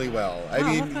really well. I Oh, well,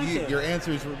 mean, thank you. your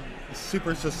answers were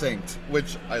super succinct,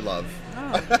 which I love.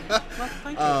 Oh, well,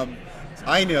 thank you.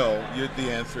 I know you're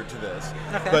the answer to this,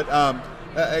 Okay. but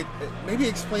maybe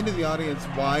explain to the audience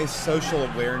why social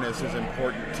awareness is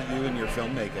important to you in your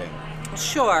filmmaking.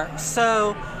 Sure.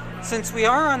 So, since we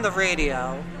are on the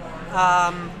radio,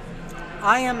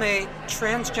 I am a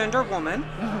transgender woman.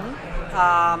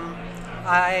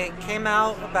 I came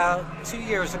out about 2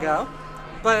 years ago,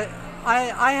 but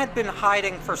I had been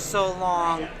hiding for so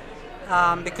long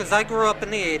because I grew up in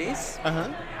the 80s,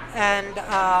 and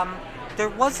there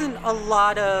wasn't a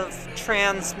lot of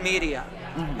trans media.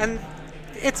 And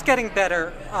it's getting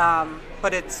better,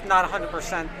 but it's not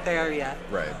 100% there yet.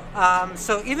 Right.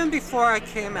 So even before I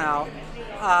came out,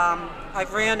 I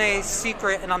ran a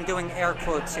secret, and I'm doing air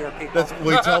quotes here, people.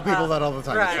 We tell people that all the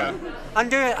time. Right. It's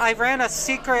fun. I ran a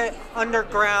secret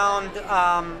underground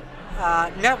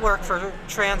network for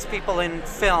trans people in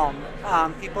film.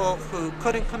 People who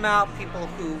couldn't come out, people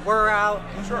who were out.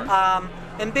 Sure.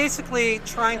 And basically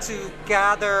trying to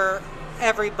gather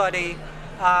everybody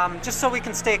just so we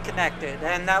can stay connected.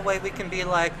 And that way we can be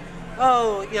like,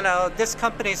 oh, this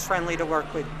company's friendly to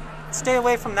work with. Stay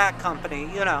away from that company,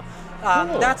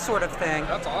 Cool. that sort of thing.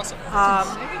 That's awesome.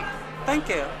 Thank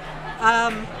you.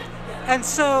 And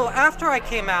so after I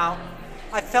came out,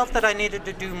 I felt that I needed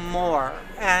to do more,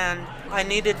 and I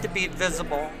needed to be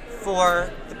visible for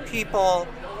the people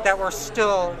that were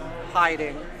still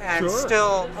hiding and Sure.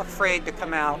 still afraid to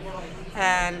come out,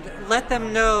 and let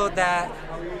them know that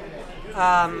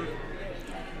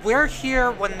we're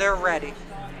here when they're ready.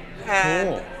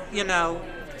 And,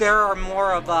 there are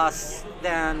more of us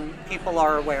than people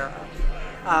are aware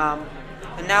of.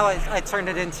 and now I turned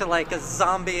it into like a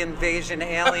zombie invasion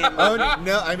alien. Oh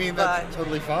no, I mean that's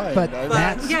totally fine. But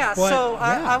that's yeah, what- so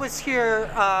yeah. I was here.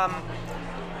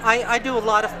 I do a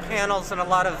lot of panels and a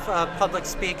lot of public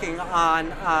speaking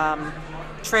on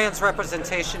trans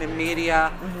representation in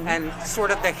media and sort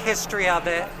of the history of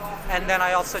it. And then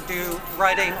I also do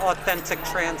writing authentic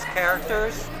trans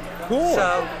characters. Cool.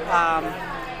 So,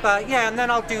 but yeah, and then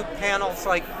I'll do panels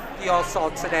like you all saw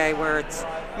today where it's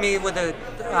me with a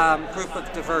group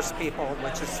of diverse people,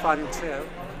 which is fun too.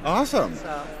 Awesome.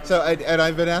 So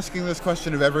I've been asking this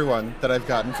question of everyone that I've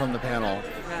gotten from the panel.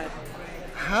 Right.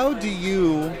 How do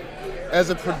you, as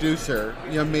a producer,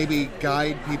 maybe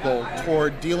guide people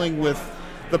toward dealing with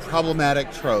the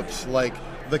problematic tropes like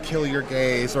the kill your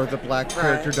gays or the black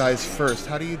character dies first?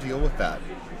 How do you deal with that?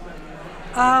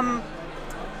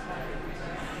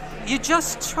 You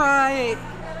just try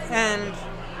and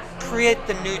create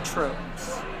the new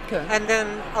tropes. Okay. And then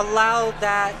allow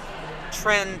that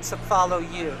trend to follow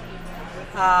you.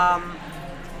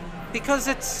 Because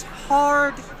it's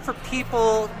hard for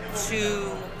people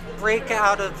to break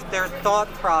out of their thought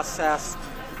process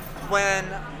when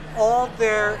all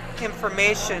their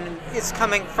information is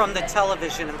coming from the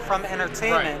television and from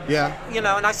entertainment. Right.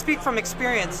 Yeah. And I speak from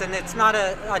experience, and it's not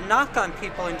a knock on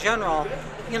people in general,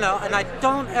 and I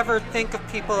don't ever think of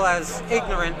people as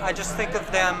ignorant. I just think of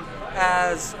them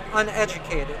as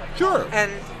uneducated. Sure.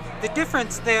 And the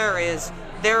difference there is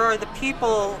there are the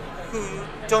people who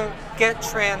don't get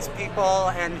trans people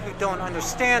and who don't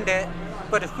understand it,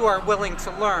 but who are willing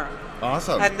to learn.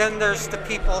 Awesome. And then there's the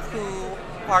people who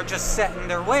are just set in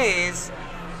their ways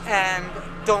and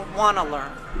don't want to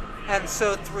learn. And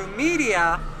so through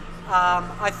media,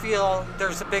 I feel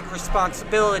there's a big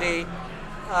responsibility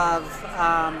of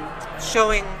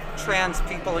showing trans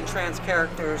people and trans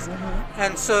characters.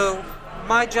 And so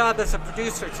my job as a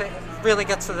producer, to really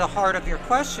get to the heart of your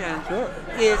question,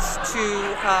 is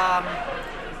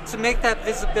to make that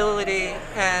visibility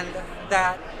and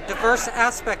that diverse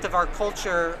aspect of our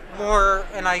culture more,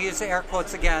 and I use air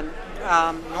quotes again,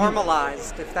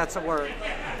 normalized, if that's a word.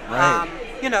 Right.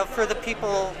 For the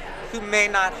people who may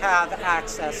not have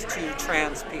access to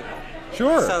trans people.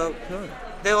 Sure. So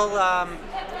they'll,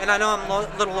 and I know I'm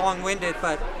a little long-winded,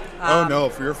 but oh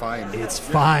no, you're fine. It's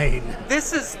fine.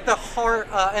 this is the heart,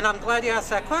 and I'm glad you asked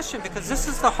that question, because this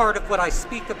is the heart of what I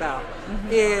speak about,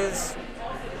 is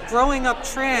growing up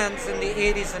trans in the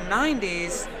 80s and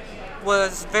 90s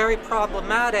was very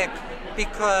problematic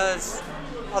because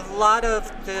a lot of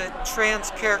the trans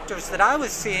characters that I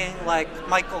was seeing, like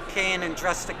Michael Caine in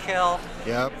Dressed to Kill,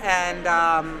 Yep.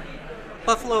 and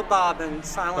Buffalo Bob in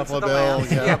Silence Buffalo of the Bill,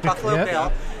 Lambs. yeah. Buffalo Yep.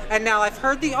 Bill. And now I've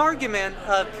heard the argument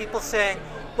of people saying,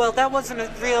 well, that wasn't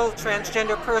a real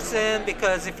transgender person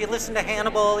because if you listen to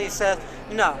Hannibal, he says,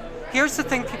 no. Here's the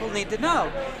thing people need to know.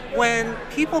 When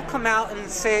people come out and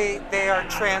say they are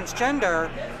transgender,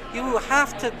 you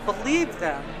have to believe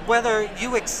them, whether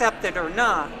you accept it or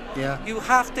not. Yeah. You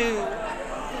have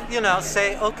to,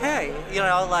 say, okay,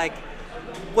 like,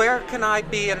 where can I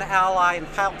be an ally and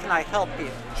how can I help you?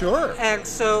 Sure. And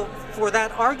so for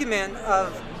that argument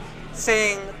of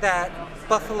saying that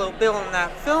Buffalo Bill in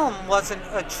that film wasn't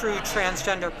a true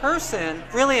transgender person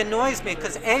really annoys me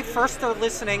because first they're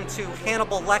listening to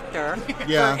Hannibal Lecter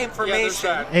Yeah. for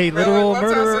information. A literal Let's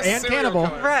ask murderer a and serial cannibal.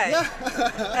 killer.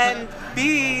 Right. And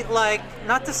B, like,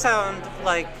 not to sound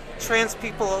like trans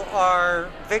people are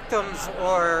victims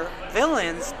or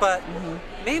villains, but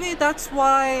maybe that's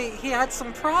why he had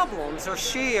some problems, or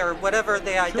she, or whatever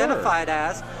they identified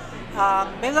as.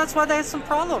 Maybe that's why they had some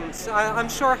problems. I'm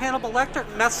sure Hannibal Lecter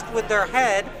messed with their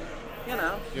head,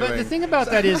 But the thing about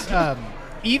that is,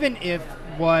 even if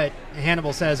what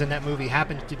Hannibal says in that movie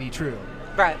happens to be true,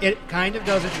 Right. it kind of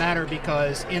doesn't matter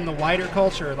because in the wider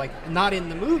culture, like not in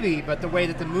the movie, but the way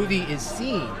that the movie is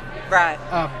seen, Right.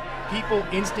 people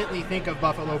instantly think of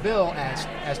Buffalo Bill as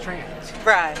trans.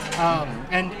 Right.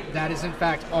 And that is in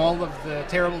fact all of the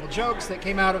terrible jokes that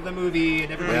came out of the movie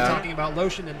and everybody Yeah. talking about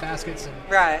lotion and baskets and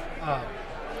Right.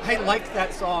 I liked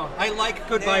that song. I like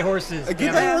Goodbye Yeah. Horses. Goodbye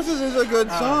damn it. Horses is a good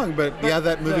song, but yeah,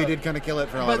 that movie the- did kind of kill it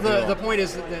for a lot But of people. the point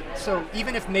is that so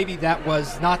even if maybe that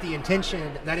was not the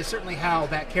intention, that is certainly how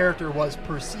that character was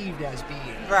perceived as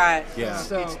being. Right. Yeah.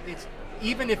 So it's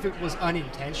even if it was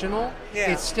unintentional,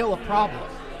 Yeah. it's still a problem.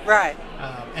 Right.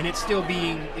 And it's still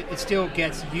it still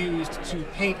gets used to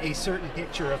paint a certain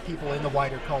picture of people in the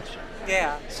wider culture.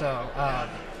 Yeah. So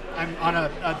I'm on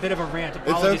a bit of a rant.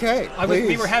 Apologies. okay, We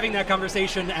please. were having that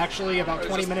conversation actually about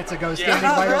 20 minutes ago, Yeah. standing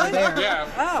Oh, right really? over there. Yeah,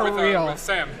 Oh. with, For real. with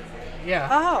Sam. Yeah.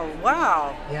 Oh,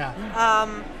 wow. Yeah.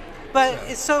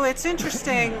 But so it's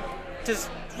interesting to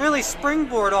really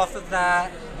springboard off of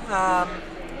that.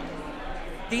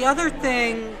 The other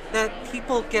thing that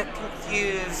people get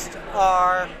confused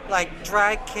are like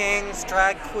drag kings,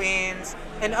 drag queens,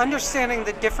 and understanding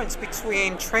the difference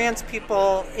between trans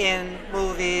people in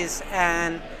movies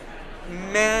and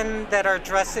men that are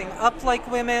dressing up like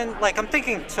women. Like I'm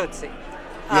thinking Tootsie.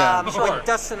 Yeah. Like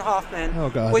Dustin Hoffman, Oh,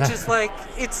 God. which is like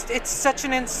it's such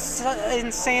an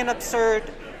insane, absurd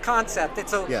concept.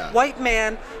 It's a Yeah. white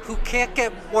man who can't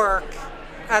get work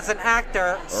as an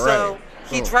actor, so Right.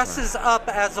 he Oh, dresses up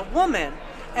as a woman.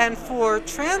 And for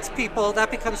trans people, that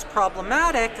becomes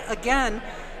problematic again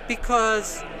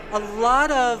because a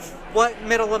lot of what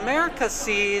Middle America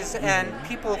sees and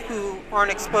people who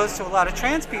aren't exposed to a lot of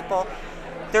trans people,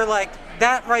 they're like,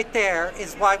 that right there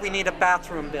is why we need a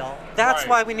bathroom bill. That's Right.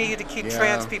 why we need to keep Yeah.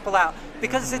 trans people out.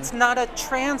 Because it's not a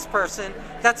trans person,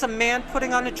 that's a man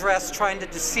putting on a dress trying to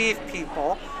deceive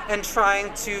people and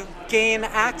trying to gain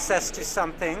access to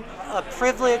something, a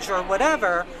privilege or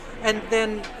whatever, and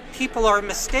then people are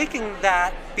mistaking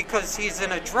that because he's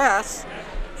in a dress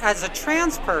as a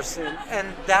trans person, and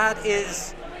that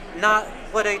is not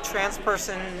what a trans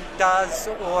person does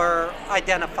or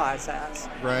identifies as.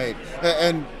 Right.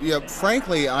 And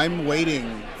frankly, I'm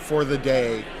waiting for the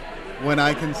day when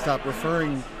I can stop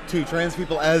referring to trans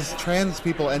people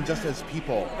and just as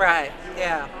people. Right,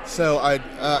 yeah. So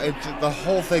the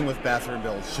whole thing with bathroom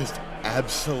bills just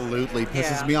absolutely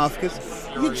pisses Yeah. me off because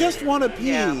you just want to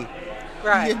pee. Yeah.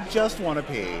 Right. You just want to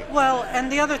pee. Well,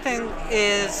 and the other thing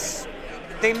is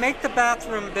they make the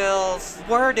bathroom bills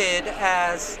worded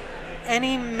as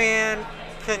any man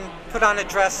can put on a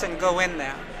dress and go in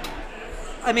there.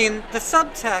 I mean, the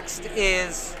subtext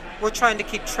is we're trying to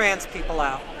keep trans people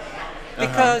out.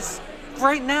 Because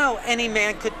right now, any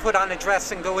man could put on a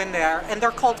dress and go in there, and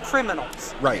they're called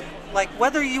criminals. Right. Like,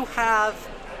 whether you have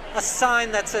a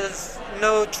sign that says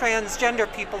no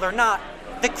transgender people or not,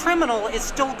 the criminal is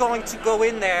still going to go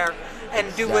in there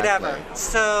and do whatever. Exactly.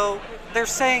 So they're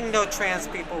saying no trans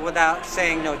people without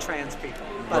saying no trans people.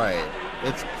 But, Right.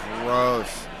 It's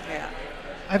gross. Yeah.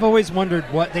 I've always wondered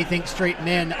what they think straight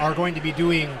men are going to be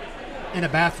doing in a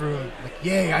bathroom. Like,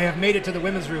 yay, I have made it to the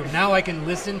women's room. Now I can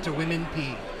listen to women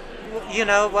pee. You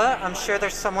know what? I'm sure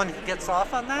there's someone who gets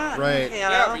off on that. Right. You Yeah,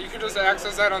 know? but you can just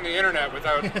access that on the internet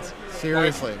without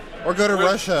Seriously. Or go to with,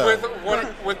 Russia.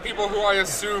 with people who I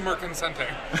assume are consenting.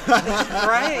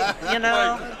 Right? You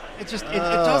know? It just it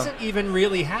doesn't even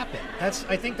really happen. I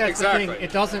think that's the Exactly. thing.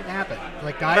 It doesn't happen.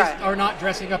 Like guys Right. are not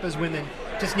dressing up as women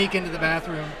to sneak into the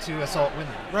bathroom to assault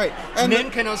women. Right. And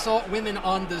Men can assault women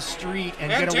on the street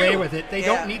and And get away do. with it. They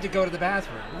Yeah. don't need to go to the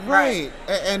bathroom. Right.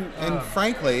 And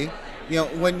frankly,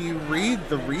 when you read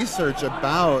the research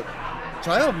about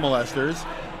child molesters,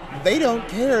 they don't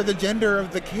care the gender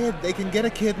of the kid. They can get a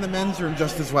kid in the men's room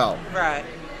just as well. Right.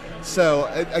 So,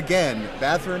 again,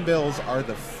 bathroom bills are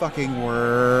the fucking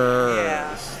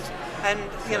worst. Yeah. And,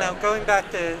 going back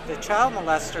to the child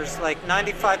molesters, like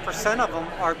 95% of them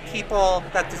are people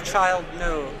that the child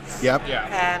knows. Yep.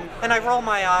 Yeah. And I roll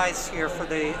my eyes here for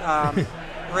the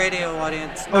radio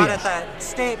audience, not yes. at that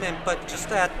statement, but just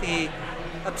at the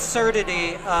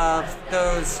absurdity of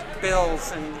those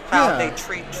bills and how Yeah. they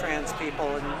treat trans people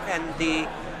and the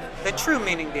true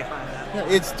meaning behind that.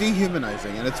 Yeah, it's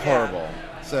dehumanizing and it's horrible.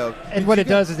 So, And what it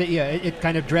does is it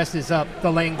kind of dresses up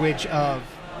the language of,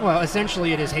 well,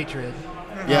 essentially it is hatred.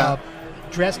 Yeah.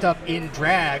 Dressed up in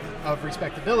drag of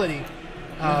respectability,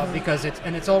 because it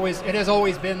has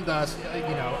always been thus,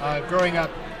 growing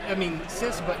up, I mean,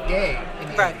 cis but gay in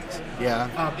the Right. 80s.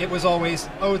 Yeah. It was always,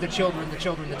 the children,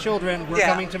 we're Yeah.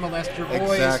 coming to molest your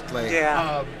boys. Exactly.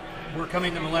 Yeah. We're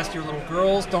coming to molest your little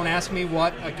girls. Don't ask me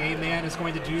what a gay man is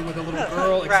going to do with a little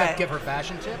girl, except Right. give her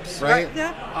fashion tips. Right?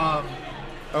 Yeah.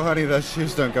 Oh, honey, those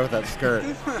shoes don't go with that skirt.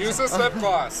 Use a lip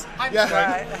gloss. Yeah.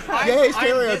 Right. Yay, I'm this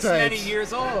stereotypes. many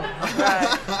years old.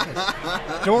 Right.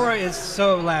 Dora is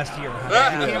so last year.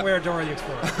 Honey. You can't wear Dora the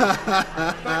Explorer.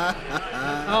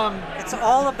 It's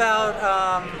all about.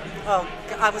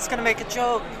 I was gonna make a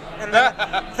joke, and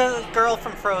the girl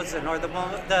from Frozen or the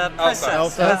princess.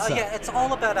 Elsa. Yeah, it's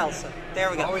all about Elsa. There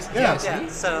we go. Always- Yeah. Yeah.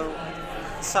 So,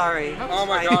 sorry. Oh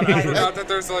my god, I forgot that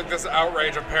there's like this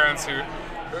outrage of parents who,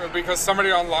 because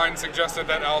somebody online suggested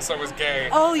that Elsa was gay.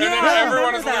 Oh, And then yeah, I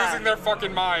everyone remember is that. losing their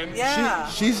fucking minds. Yeah.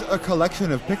 She's a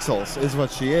collection of pixels, is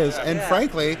what she is. And Yeah.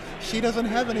 frankly, she doesn't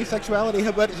have any sexuality.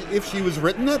 But if she was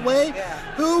written that way, Yeah.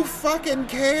 who fucking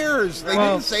cares? They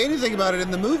Well, didn't say anything about it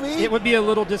in the movie. It would be a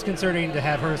little disconcerting to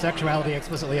have her sexuality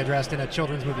explicitly addressed in a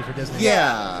children's movie for Disney.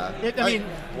 yeah. I mean,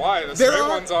 Why? The there straight are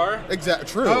ones are? Exactly.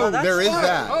 True. Oh, that's there is fine.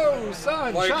 that. oh,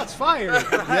 son, Like- shots fired.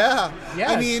 Yeah.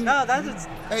 Yes. I mean, No, that's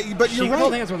but She you're will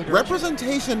right. dance with a girl.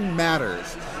 Representation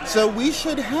matters. So we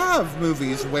should have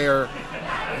movies where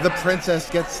the princess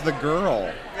gets the girl.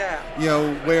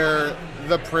 Yeah. Where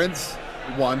the prince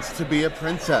wants to be a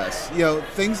princess.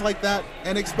 Things like that,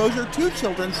 and exposure to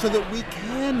children so that we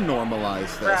can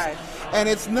normalize this. Right. And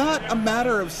it's not a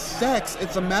matter of sex,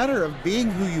 it's a matter of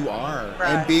being who you are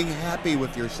and being happy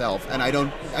with yourself. And I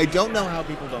don't know how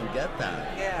people don't get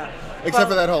that. Yeah. Except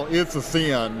for that whole it's a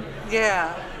sin.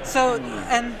 Yeah. So,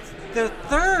 and the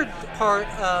third part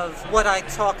of what I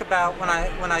talk about when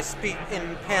I speak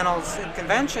in panels and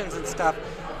conventions and stuff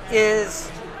is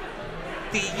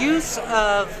the use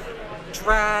of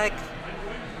drag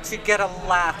to get a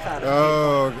laugh out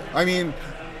of people. I mean,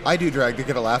 I do drag to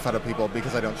get a laugh out of people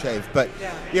because I don't shave, but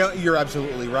you're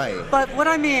absolutely right. But what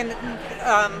I mean,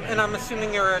 and I'm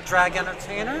assuming you're a drag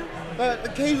entertainer?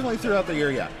 Occasionally throughout the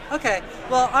year, yeah. Okay,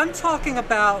 well, I'm talking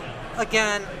about,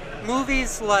 again,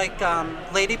 movies like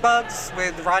Ladybugs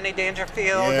with Rodney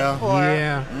Dangerfield.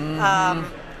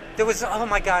 There was, oh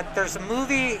my God, there's a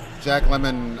movie. Jack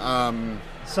Lemmon.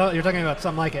 So you're talking about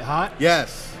Something Like It Hot?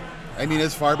 Yes. I mean,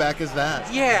 as far back as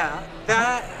that. Yeah,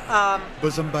 that.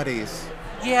 Bosom Buddies.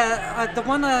 Yeah, the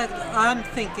one that I'm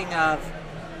thinking of,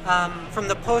 from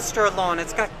the poster alone,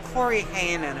 it's got Corey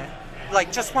Haim in it.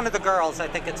 Like, just one of the girls, I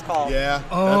think it's called. Yeah, that's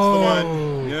the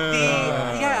one.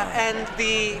 Yeah. And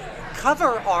the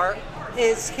cover art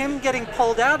is him getting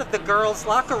pulled out of the girls'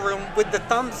 locker room with the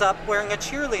thumbs up wearing a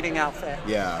cheerleading outfit.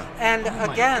 Yeah. And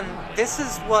again, this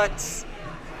is what's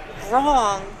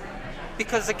wrong,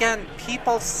 because again,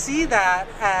 people see that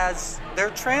as they're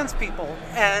trans people,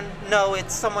 and no,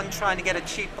 it's someone trying to get a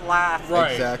cheap laugh.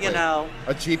 Right. Exactly.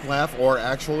 A cheap laugh or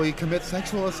actually commit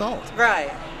sexual assault.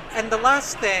 Right. And the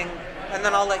last thing, and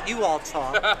then I'll let you all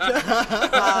talk.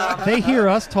 They hear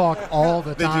us talk all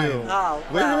the They time. do. Oh,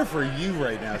 We're well. here for you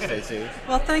right now, Stacey.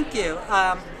 Well, thank you.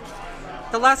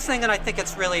 The last thing, and I think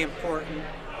it's really important,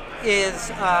 is,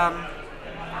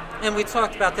 and we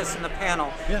talked about this in the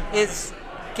panel, is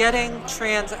getting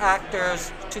trans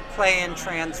actors to play in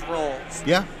trans roles.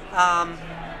 Yeah.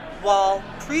 While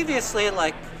previously,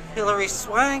 like Hilary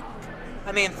Swank,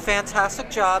 I mean, fantastic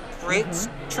job, great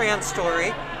trans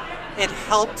story. It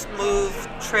helped move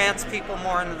trans people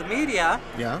more into the media.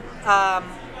 Yeah.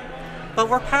 But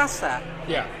we're past that.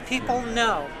 Yeah. People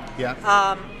know.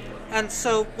 Yeah. And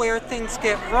so where things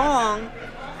get wrong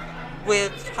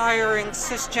with hiring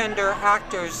cisgender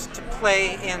actors to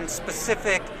play in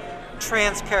specific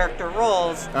trans character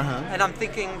roles, and I'm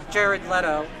thinking Jared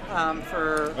Leto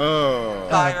for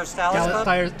Buyers Dallas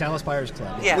Club. Dallas Buyers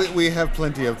Club. Yeah. We have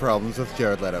plenty of problems with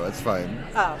Jared Leto. It's fine.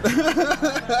 Oh.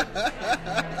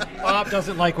 Bob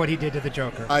doesn't like what he did to the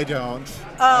Joker. I don't.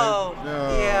 But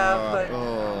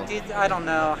I don't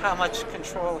know how much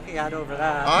control he had over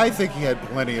that. I think he had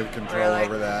plenty of control Really?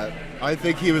 over that. I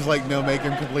think he was like, no, make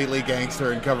him completely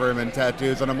gangster and cover him in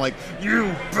tattoos. And I'm like,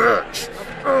 you bitch.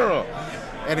 Ugh.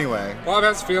 Anyway. Bob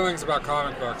has feelings about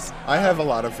comic books. I have a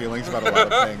lot of feelings about a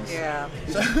lot of things. Yeah.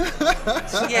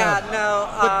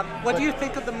 What do you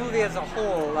think of the movie as a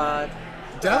whole?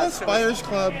 Dallas Buyers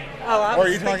Club, Oh, I or are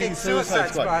was you talking thinking Suicide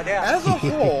Squad? Squad, yeah. As a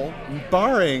whole,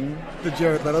 barring the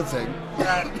Jared Leto thing,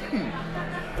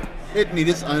 it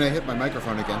needed. I hit my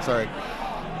microphone again. Sorry.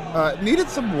 Needed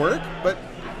some work, but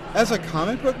as a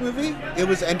comic book movie, it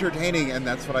was entertaining, and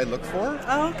that's what I look for.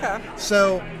 Oh, okay.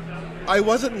 So, I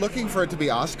wasn't looking for it to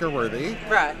be Oscar worthy.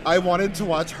 Right. I wanted to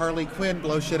watch Harley Quinn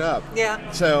blow shit up.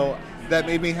 Yeah. So that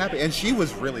made me happy, and she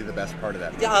was really the best part of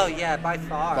that movie. Oh yeah, by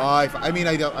far. I mean,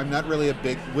 I'm not really a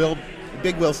big Will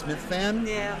Smith fan.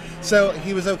 Yeah. So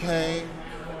he was okay.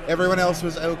 Everyone else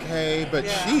was okay, but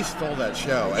she stole that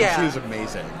show, and she was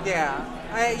amazing. Yeah.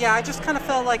 I just kind of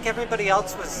felt like everybody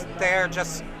else was there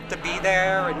just to be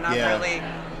there and not really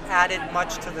added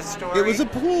much to the story. It was a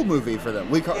pool movie for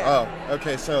them.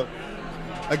 Okay. So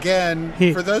again,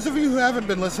 for those of you who haven't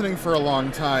been listening for a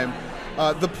long time,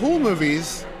 the pool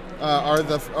movies are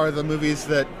the movies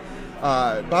that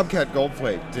Bobcat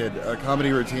Goldthwait did a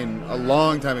comedy routine a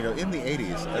long time ago, in the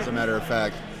 80s, as a matter of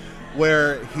fact,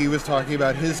 where he was talking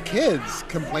about his kids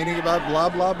complaining about blah,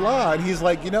 blah, blah. And he's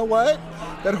like, you know what?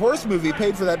 That horse movie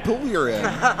paid for that pool you're in.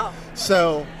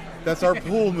 So that's our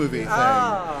pool movie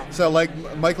thing. So like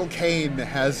Michael Caine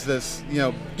has this,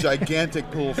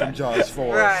 gigantic pool from Jaws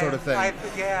 4 sort of thing.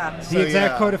 The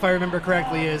exact quote, if I remember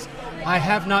correctly, is, I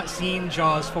have not seen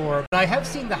Jaws 4, but I have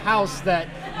seen the house that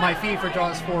my fee for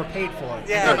Jaws 4 paid for.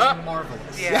 Yeah. It's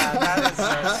marvelous. Yeah, that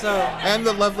is so. And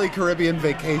the lovely Caribbean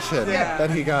vacation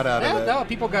that he got out of it. No,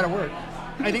 people got to work.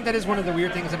 I think that is one of the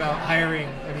weird things about hiring,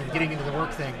 getting into the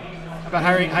work thing. about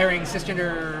hiring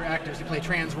cisgender actors to play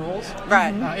trans roles.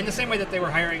 Right. In the same way that they were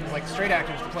hiring like straight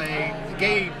actors to play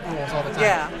gay roles all the time.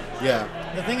 Yeah.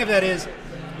 Yeah. The thing of that is,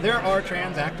 there are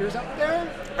trans actors out there.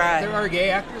 Right. There are gay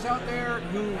actors out there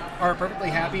who are perfectly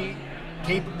happy,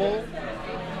 capable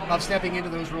of stepping into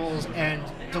those roles and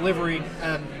delivering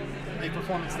a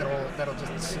performance that'll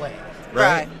just slay.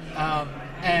 Right.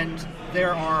 And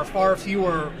there are far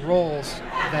fewer roles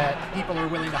that people are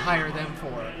willing to hire them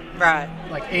for. Right.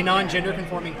 Like a non-gender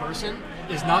conforming person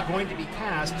is not going to be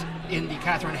cast in the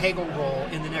Katherine Hagel role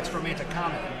in the next romantic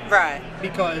comedy. Right.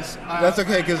 Because That's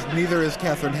okay, because neither is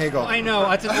Katherine Hagel. I know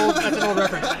that's an old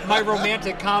reference. My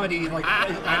romantic comedy, like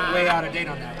I'm way out of date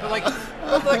on that.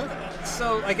 But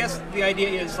so I guess the idea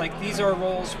is like these are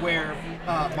roles where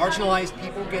marginalized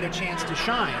people get a chance to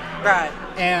shine. Right.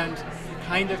 And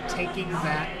kind of taking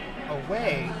that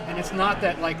away, and it's not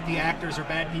that like the actors are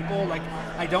bad people. Like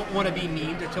I don't want to be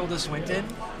mean to Tilda Swinton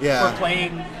for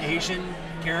playing Asian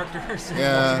characters in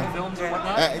multiple films or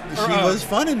whatnot. She was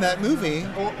fun in that movie.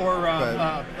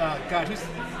 God, who's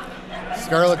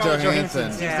Scarlett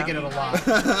Johansson. seems to get it a lot.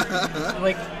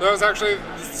 Like That was actually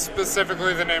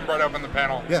specifically the name brought up in the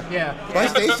panel. Yeah. By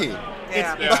Stacy.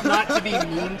 It's not to be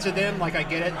mean to them. Like I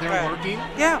get it, they're working.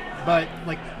 Yeah. But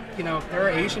like. You know, there are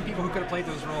Asian people who could have played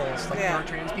those roles. Like there are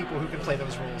trans people who can play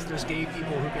those roles. There's gay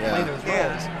people who can play those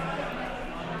roles.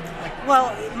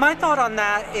 Well, my thought on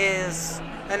that is,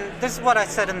 and this is what I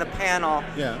said in the panel.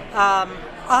 Yeah.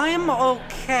 I'm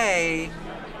okay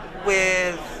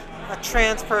with a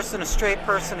trans person, a straight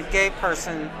person, a gay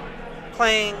person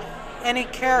playing any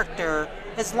character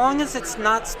as long as it's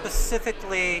not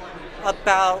specifically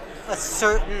about a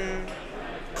certain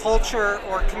culture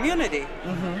or community.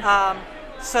 Mm-hmm.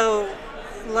 So,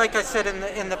 like I said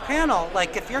in the panel,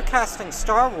 like if you're casting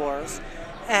Star Wars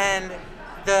and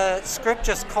the script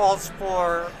just calls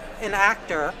for an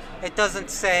actor, it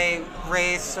doesn't say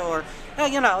race or,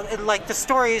 like the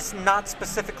story is not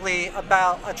specifically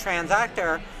about a trans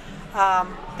actor,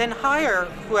 then hire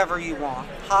whoever you want.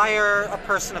 Hire a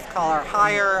person of color,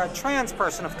 hire a trans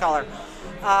person of color.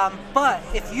 But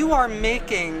if you are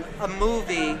making a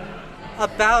movie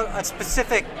about a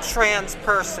specific trans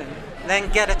person, then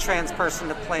get a trans person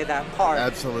to play that part.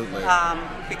 Absolutely.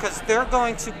 Because they're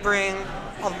going to bring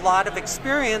a lot of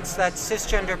experience that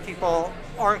cisgender people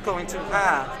aren't going to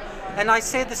have. And I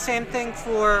say the same thing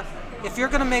for, if you're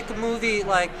going to make a movie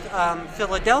like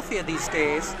Philadelphia these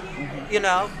days,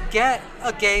 get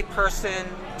a gay person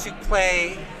to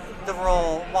play the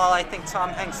role, while I think Tom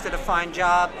Hanks did a fine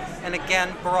job and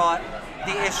again brought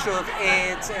the issue of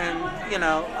AIDS and,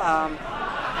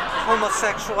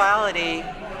 homosexuality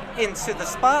into the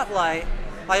spotlight.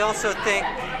 I also think,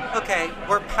 okay,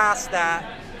 we're past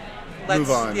that. Let's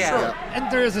move on. Yeah.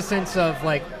 And there is a sense of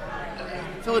like,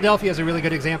 Philadelphia is a really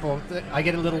good example. I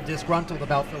get a little disgruntled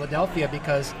about Philadelphia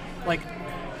because, like,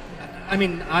 I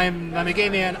mean, I'm a gay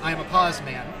man, I'm a pause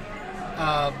man,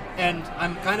 and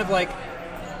I'm kind of like,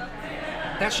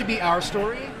 that should be our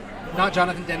story, not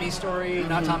Jonathan Demme's story,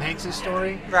 not Tom Hanks'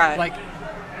 story. Right. Like,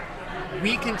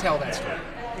 we can tell that story.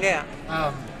 Yeah.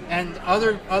 And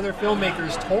other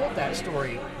filmmakers told that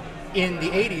story in the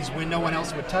 80s when no one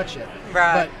else would touch it.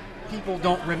 Right. But people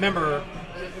don't remember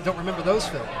those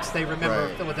films. They remember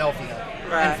Right. Philadelphia.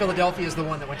 Right. And Philadelphia is the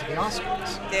one that went to the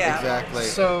Oscars. Yeah. Exactly.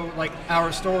 So, like,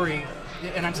 our story,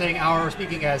 and I'm saying our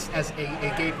speaking as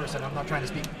a gay person, I'm not trying to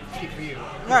speak for you.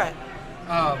 Right.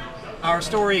 Our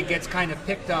story gets kind of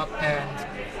picked up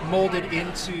and molded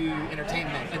into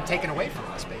entertainment and taken away from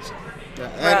us, basically.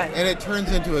 Yeah, and it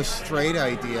turns into a straight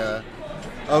idea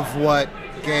of what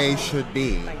gay should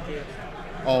be,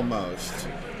 almost.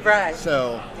 Right.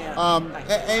 So, Yeah.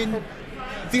 and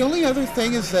the only other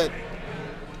thing is that,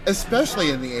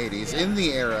 especially in the 80s, in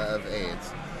the era of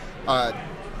AIDS,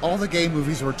 all the gay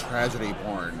movies were tragedy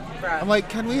porn. Right. I'm like,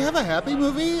 can we have a happy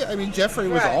movie? I mean, Jeffrey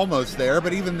was Right. almost there,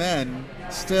 but even then,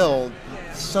 still,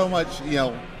 so much,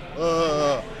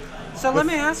 So let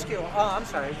me ask you. Oh, I'm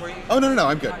sorry. Were you? Oh, no,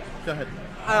 I'm good. Go ahead.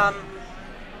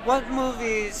 What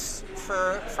movies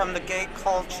from the gay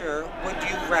culture would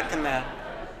you recommend?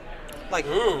 Like,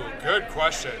 Ooh, good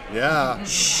question. Yeah.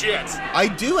 Shit. I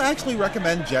do actually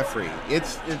recommend Jeffrey.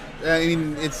 It's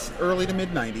early to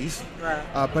mid 90s,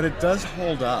 Right. but it does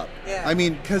hold up. Yeah. I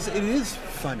mean, because it is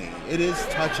funny, it is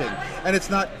touching, and it's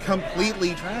not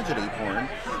completely tragedy porn,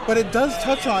 but it does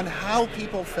touch on how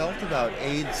people felt about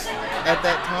AIDS at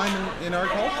that time in our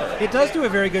culture. It does do a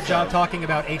very good job talking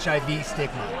about HIV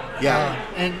stigma. Yeah.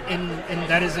 And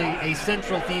that is a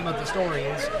central theme of the story,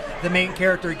 is the main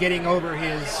character getting over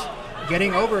his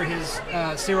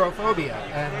serophobia,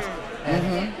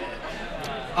 and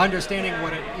understanding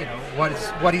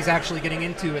what he's actually getting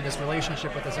into in this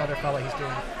relationship with this other fella he's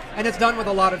doing, and it's done with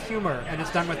a lot of humor, and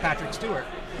it's done with Patrick Stewart.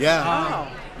 Yeah.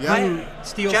 Who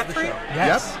steals Jeffrey? the show.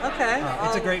 Yes. Okay.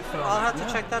 It's a great film. I'll have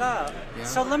to check that out. Yeah.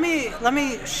 So let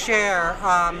me share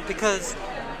because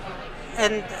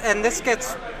and this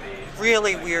gets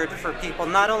really weird for people.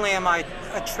 Not only am I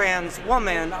a trans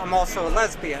woman, I'm also a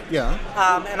lesbian. Yeah.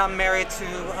 And I'm married to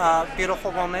a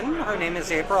beautiful woman. Her name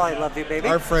is April. I love you, baby.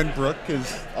 Our friend Brooke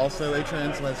is also a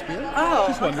trans lesbian. Oh,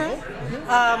 She's wonderful.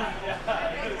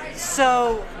 okay.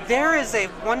 So there is a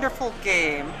wonderful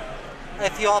game.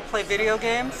 If you all play video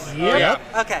games. Yep.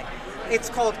 Okay. It's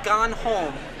called Gone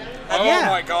Home. Oh yeah.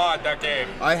 my god, that game.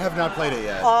 I have not played it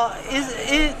yet.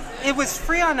 It was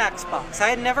free on Xbox. I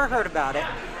had never heard about it.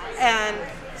 And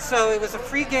so it was a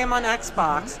free game on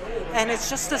Xbox, and it's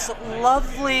just this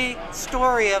lovely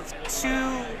story of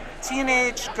two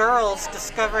teenage girls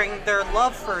discovering their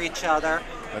love for each other.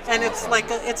 That's and awesome.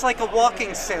 it's like a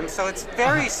walking sim, so it's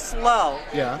very slow.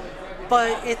 Yeah.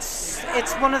 But it's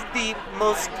one of the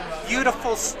most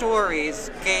beautiful stories,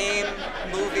 game,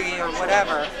 movie, or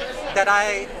whatever, that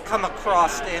I come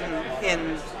across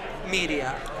in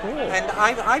media. Cool. And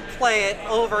I play it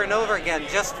over and over again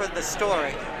just for the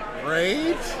story.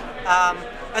 Great.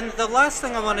 And the last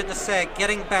thing I wanted to say,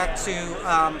 getting back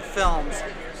to films,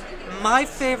 my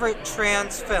favorite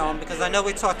trans film, because I know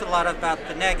we talked a lot about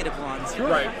the negative ones.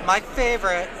 Right. My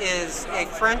favorite is a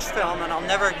French film, and I'll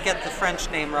never get the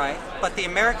French name right, but the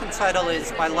American title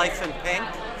is My Life in Pink.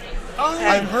 Oh,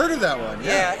 I've heard of that one.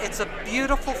 Yeah, it's a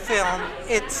beautiful film.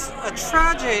 It's a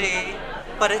tragedy,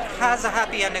 but it has a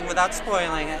happy ending without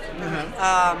spoiling it.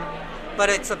 But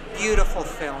it's a beautiful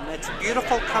film. It's a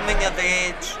beautiful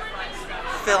coming-of-age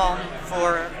film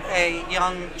for a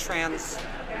young trans.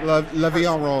 La Vie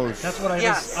en Rose. That's what I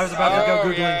Yes. was about to go Oh,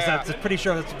 Googling. yeah. Because I'm pretty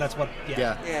sure that's what.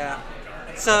 Yeah. Yeah.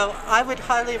 So I would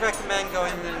highly recommend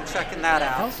going and checking that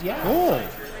out. Yeah. Cool.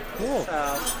 Cool.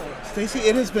 So, Stacey,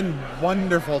 it has been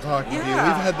wonderful talking to you. Yeah.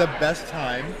 We've had the best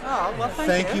time. oh, well,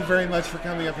 Thank you very much for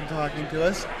coming up and talking to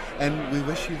us, and we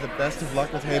wish you the best of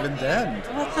luck with Haven's End.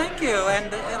 Well, thank you,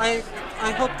 and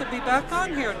I hope to be back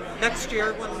on here next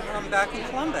year when I'm back in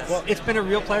Columbus. Well, it's been a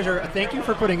real pleasure. Thank you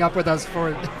for putting up with us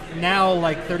for now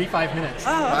like 35 minutes.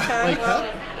 oh, okay. like-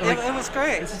 well, like- it was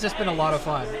great. This has just been a lot of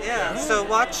fun. Yeah. So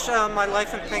watch My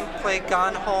Life in Pink play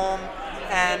Gone Home,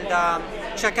 and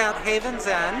check out Haven's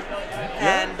End,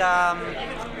 and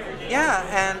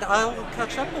and I'll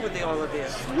catch up with all of you.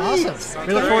 Awesome.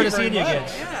 We look forward to seeing you again.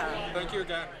 Yeah. Thank you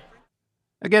again.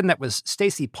 Again, that was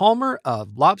Stacey Palmer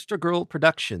of Lobster Girl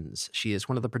Productions. She is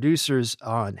one of the producers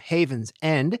on Haven's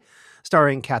End,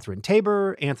 starring Catherine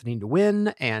Tabor, Anthony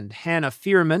Nguyen, and Hannah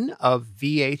Fierman of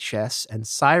VHS and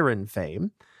Siren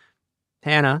fame.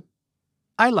 Hannah,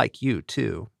 I like you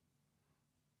too.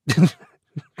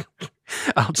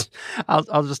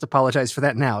 I'll just apologize for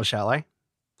that now, shall I?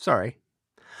 Sorry.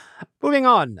 Moving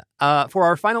on. For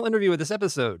our final interview of this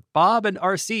episode, Bob and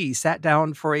RC sat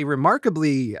down for a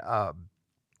remarkably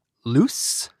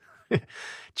loose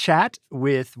chat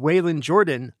with Waylon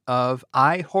Jordan of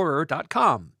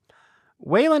iHorror.com.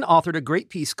 Waylon authored a great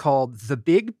piece called The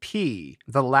Big P,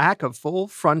 The Lack of Full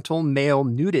Frontal Male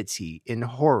Nudity in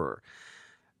Horror,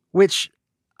 which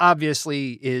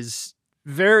obviously is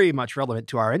very much relevant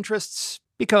to our interests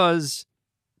because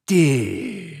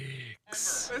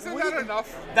dicks. Isn't that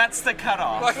enough? That's the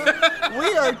cutoff.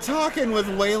 We are talking with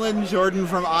Waylon Jordan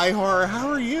from iHorror. How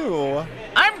are you?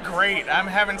 I'm great. I'm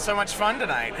having so much fun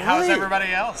tonight. How's Great.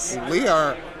 everybody else? We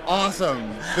are awesome.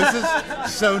 This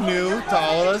is so new to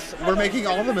all of us. We're making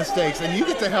all the mistakes, and you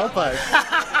get to help us.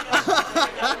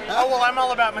 Oh, well, I'm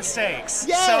all about mistakes.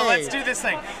 Yay! So let's do this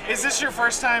thing. Is this your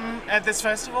first time at this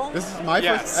festival? This is my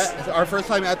Yes. our first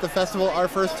time at the festival, our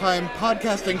first time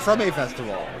podcasting from a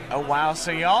festival. Oh, wow.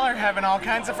 So y'all are having all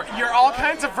kinds of... You're all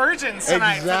kinds of virgins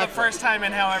tonight for Exactly. the first time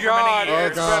in however God, many years.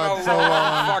 it's God, been a so long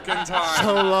long. fucking time.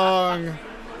 So long.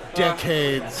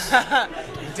 Decades.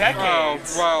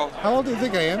 Decades. Oh, well, How old do you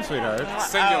think I am, sweetheart?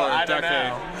 singular I don't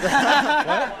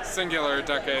decade. Singular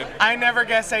decade. I never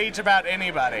guess age about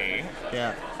anybody.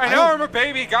 Yeah. I know I'm a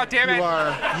baby, god damn it. You are.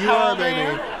 You How are, old are you?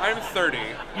 baby. I'm 30.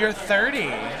 You're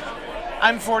 30.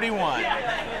 I'm 41.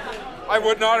 I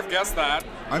would not have guessed that.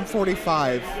 I'm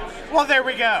 45. Well, there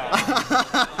we go.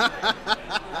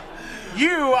 You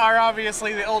are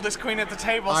obviously the oldest queen at the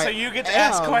table, so you get to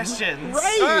ask am. questions.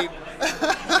 Right.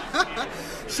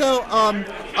 So,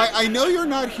 I know you're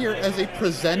not here as a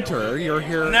presenter. You're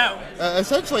here No.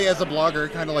 Essentially as a blogger,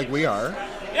 kind of like we are.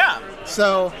 Yeah.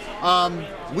 So,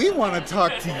 we want to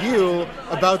talk to you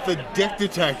about the dick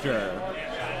detector.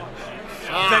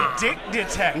 The Dick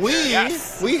Detector.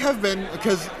 We have been,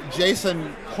 because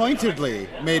Jason pointedly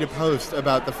made a post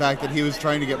about the fact that he was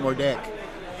trying to get more dick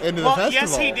into the festival.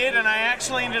 Yes, he did, and I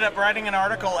actually ended up writing an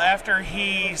article after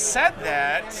he said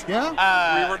that.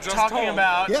 Yeah. We were just talking told.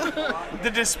 about Yeah. the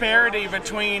disparity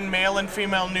between male and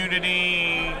female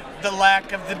nudity, the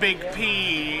lack of the big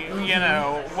P, you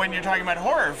know, when you're talking about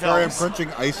horror Sorry, I'm films. crunching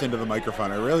ice into the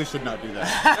microphone. I really should not do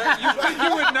that.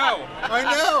 You would know. I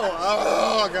know.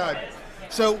 Oh, God.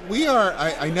 So we are,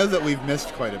 I know that we've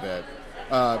missed quite a bit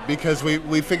because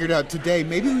we figured out today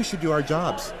maybe we should do our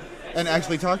jobs and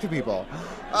actually talk to people.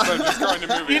 So just going to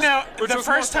movies. You know, which the was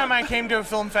first more time I came to a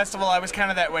film festival, I was kind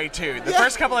of that way too. The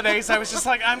first couple of days, I was just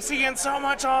like, I'm seeing so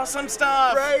much awesome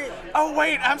stuff. Right. Oh,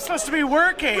 wait, I'm supposed to be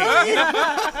working.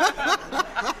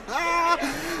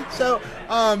 So,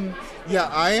 yeah,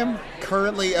 I am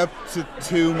currently up to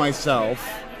 2 myself.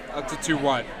 Up to 2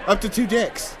 what? Up to 2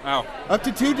 dicks. Oh. Up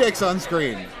to 2 dicks on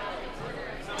screen.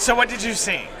 So what did you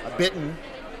see? Bitten.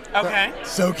 Okay.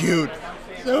 So cute.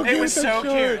 So cute. It was so short.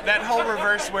 cute. That whole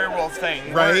reverse werewolf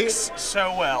thing Right? works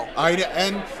so well. I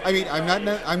mean,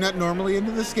 I'm not normally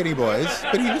into the skinny boys,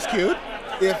 but he was cute.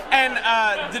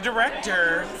 And the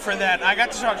director for that, I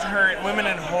got to talk to her at Women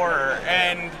in Horror,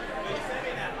 and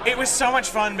it was so much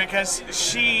fun because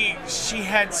she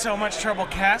had so much trouble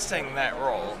casting that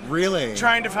role. Really?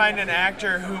 Trying to find an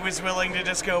actor who was willing to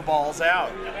just go balls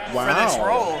out for this Wow.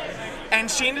 role. And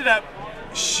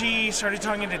she started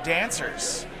talking to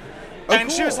dancers. Oh, And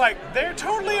she cool. was like, they're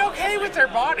totally okay with their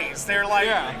bodies. They're like,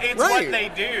 it's Right. what they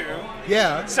do.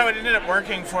 Yeah. So it ended up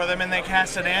working for them, and they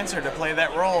cast a dancer to play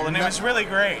that role, and it was really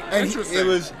great. And it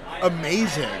was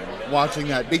amazing watching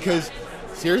that because,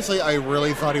 seriously, I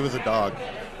really thought he was a dog.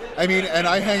 I mean, and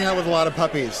I hang out with a lot of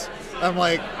puppies. I'm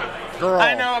like, girl.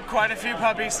 I know quite a few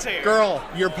puppies too. Girl,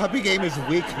 your puppy game is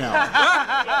weak now.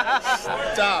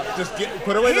 Stop. Just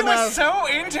put away He the mask. was so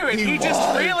into it. He just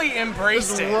was. really embraced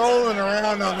Just it. rolling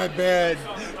around on the bed.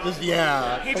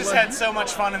 Yeah. He just had so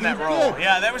much fun in that He role. did.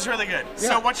 Yeah, that was really good. Yeah.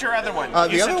 So what's your other one? The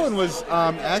You other said- one was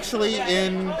actually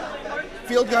in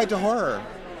Field Guide to Horror.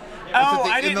 Oh,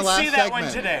 I in the didn't last see that one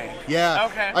segment. today. Yeah.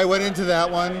 Okay. I went into that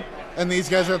one, and these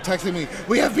guys are texting me,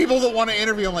 we have people that want to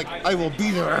interview. I'm like, I will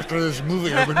be there after this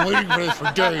movie. I've been waiting for this for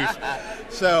days.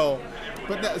 So,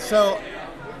 talk to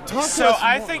So us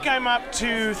I more. think I'm up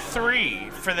to 3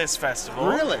 for this festival.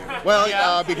 Really? Well,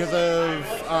 Yeah. because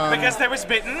of... Because there was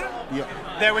Bitten, yeah,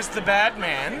 there was The Bad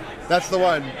Man, that's the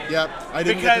one. Yep. I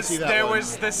didn't get to because see that there one.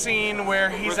 was the scene where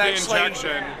he's With the actually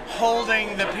injection.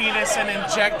 holding the penis and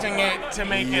injecting it to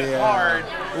make it Yeah. hard.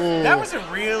 Ooh. That was a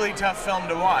really tough film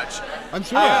to watch. I'm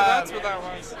sure. Yeah, that's what that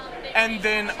was. And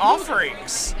then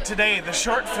Offerings today, the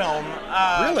short film.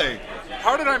 Really?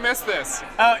 How did I miss this?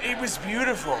 It was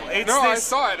beautiful. It's No, I this,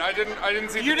 saw it. I didn't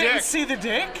see You the didn't dick. see the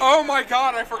dick? Oh my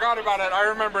god, I forgot about it. I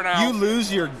remember now. You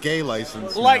lose your gay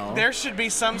license Like now. there should be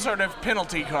some sort of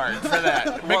penalty card for that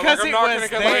Well, because like, I'm it not was gonna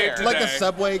get there. laid today. Like a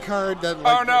subway card that...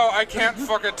 Oh no, I can't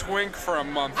fuck a twink for a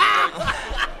month.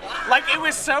 Like it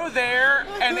was so there,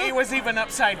 and it was even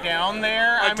upside down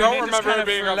there. I mean, don't it just remember kind it of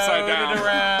being upside down. floated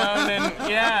around, and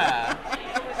yeah,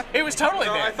 it was totally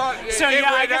No, there. I thought so it-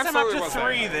 yeah, I it guess I'm up to absolutely was there.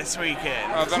 3 this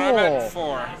weekend. Then I'm Cool. at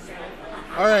 4.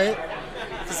 All right.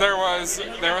 Because there was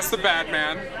the Bad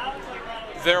Man.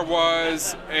 There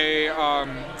was a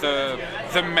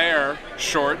the Mayor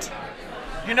short.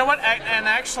 You know what? And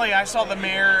actually, I saw the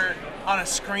Mayor on a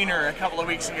screener a couple of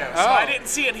weeks ago, so Oh. I didn't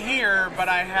see it here, but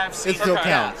I have seen It still it.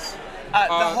 counts. The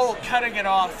whole cutting it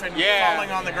off and Yeah. falling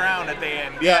on the ground at the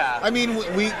end. Yeah. I mean,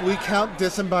 we count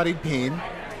disembodied peen.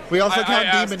 We also I count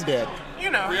asked- demon dick. You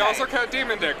know, We hey. also count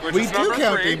Demon Dick, which We is do number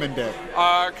count 3. demon dick.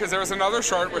 Because there was another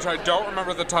short which I don't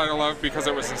remember the title of because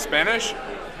it was in Spanish.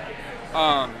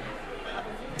 I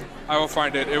will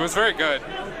find it. It was very good.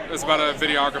 It was about a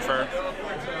videographer.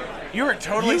 You are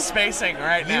totally You- spacing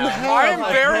right You now. I have am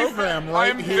a very, program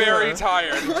right I'm here. very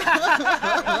tired.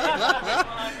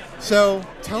 So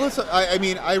tell us. I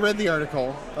mean, I read the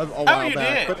article a while you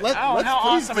back, did? but let's Oh, how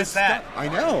please awesome is that? I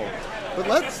know, but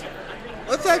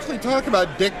let's actually talk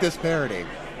about dick disparity.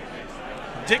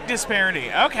 Dick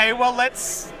disparity. Okay, well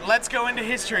let's go into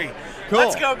history. Cool.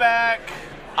 Let's go back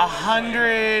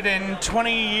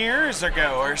 120 years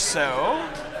ago or so,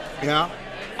 Yeah.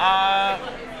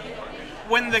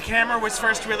 when the camera was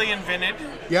first really invented.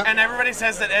 Yeah. And everybody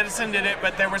says that Edison did it,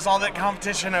 but there was all that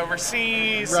competition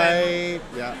overseas. and- Right.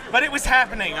 Yeah. but it was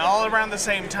happening all around the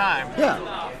same time. Yeah.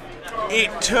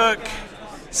 It took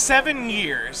 7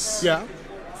 years Yeah.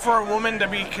 for a woman to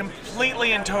be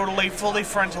completely and totally, fully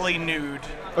frontally nude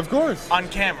Of course. on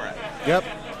camera. Yep.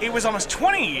 It was almost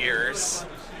 20 years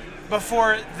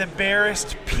before the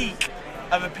barest peak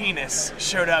of a penis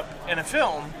showed up in a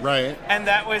film. Right. And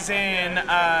that was in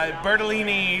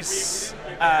Bertolini's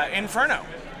Inferno,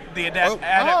 the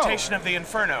adaptation of the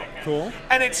Inferno. Cool.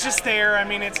 And it's just there. I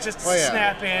mean, it's just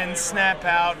snap in, snap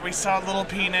out. We saw a little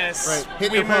penis. Right.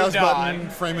 Hit we your pause moved button, on.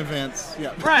 frame events.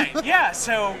 Yeah. Right, yeah.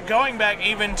 So going back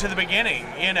even to the beginning,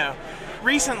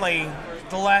 recently,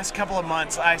 the last couple of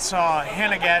months, I saw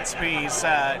Hannah Gadsby's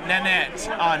Nanette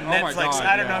on Netflix. God,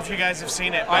 I don't know if you guys have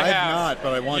seen it. I have not,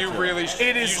 but I want you to. Really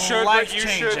It is you should,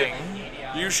 life-changing.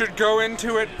 You should go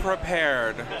into it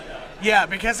prepared. Yeah,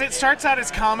 because it starts out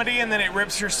as comedy and then it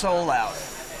rips your soul out.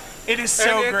 It is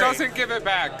so and it great. doesn't give it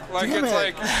back. Like Damn it's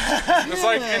it.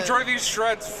 like enjoy these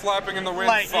shreds flapping in the wind,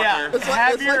 Like, yeah,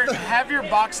 fucker. have your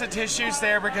box of tissues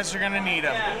there because you're gonna need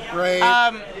them. Right.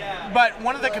 But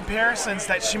one of the comparisons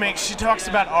that she makes, she talks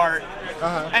about art,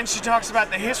 and she talks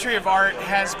about the history of art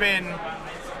has been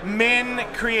men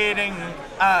creating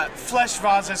flesh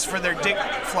vases for their dick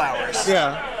flowers.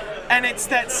 yeah. And it's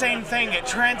that same thing. It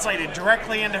translated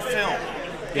directly into film.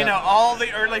 You Yeah. know, all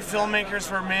the early filmmakers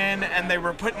were men, and they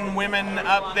were putting women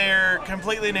up there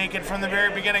completely naked from the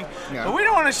very beginning. Yeah. But we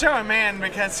don't want to show a man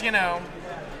because,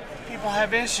 people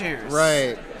have issues.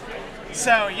 Right.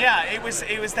 So yeah, it was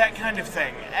that kind of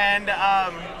thing, and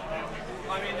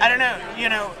I don't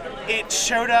know, it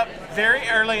showed up very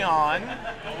early on,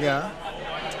 Yeah.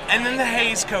 and then the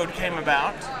Hays Code came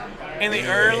about in the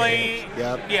early,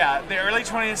 Yep. the early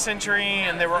 20th century,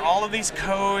 and there were all of these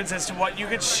codes as to what you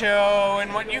could show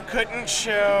and what you couldn't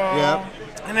show.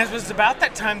 Yep. And it was about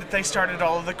that time that they started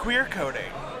all of the queer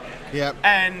coding. Yep.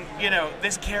 And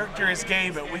this character is gay,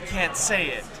 but we can't say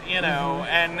it,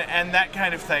 and that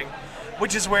kind of thing,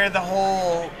 which is where the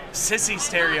whole sissy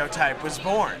stereotype was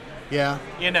born. Yeah.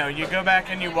 You go back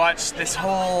and you watch this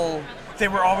whole. They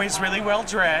were always really well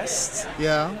dressed,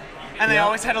 Yeah. and they Yeah.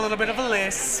 always had a little bit of a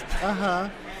lisp,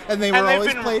 And they were And they've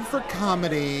always been- played for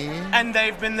comedy. and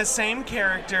they've been the same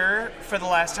character for the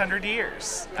last 100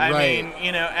 years. I Right.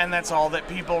 mean, and that's all that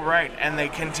people write, and they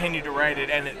continue to write it,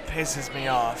 and it pisses me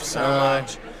off so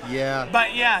much. Yeah.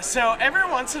 But yeah, so every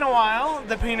once in a while,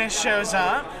 the penis shows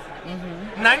up.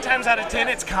 9 times out of 10,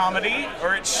 it's comedy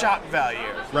or it's shock value.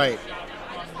 Right.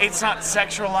 It's not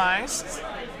sexualized,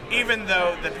 even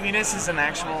though the penis is an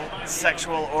actual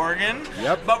sexual organ.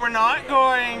 Yep. But we're not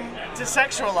going to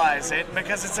sexualize it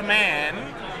because it's a man.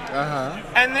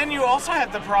 And then you also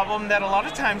have the problem that a lot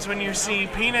of times when you see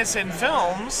penis in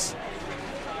films,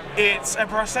 it's a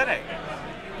prosthetic.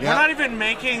 Yeah. We're not even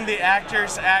making the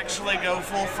actors actually go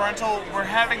full frontal. We're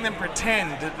having them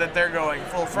pretend that they're going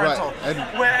full frontal. Right.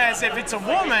 And- Whereas if it's a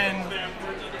woman,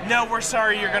 no, we're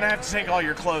sorry, you're going to have to take all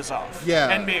your clothes off Yeah.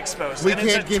 and be exposed. We And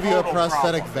it's can't give you a total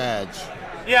prosthetic problem. vag.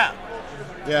 Yeah.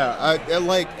 Yeah.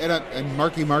 And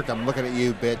Marky Mark, I'm looking at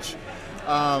you, bitch.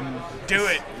 Do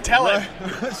it. Tell him.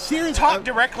 Seriously. Talk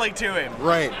directly to him.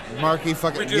 Right. Marky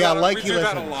fucking. We do yeah, that- like we he do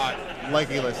that listens. a lot. Like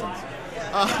he listens.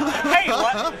 Hey,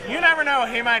 you never know.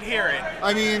 He might hear it.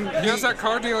 I mean, He has that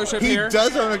car dealership he here.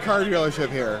 does own a car dealership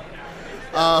here.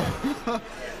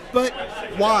 But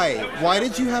why? Why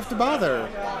did you have to bother?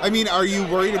 I mean, are you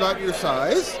worried about your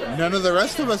size? None of the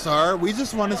rest of us are. We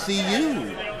just want to see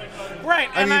you. Right.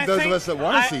 I and mean, I those think, of us that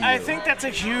wanna see I you. think that's a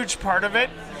huge part of it.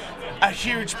 A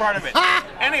huge part of it.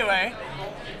 Anyway,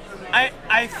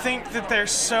 I think that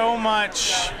there's so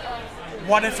much.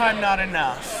 What if I'm not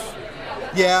enough?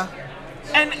 Yeah.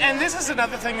 And this is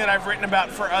another thing that I've written about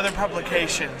for other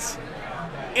publications.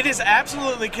 It is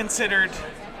absolutely considered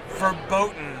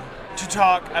verboten to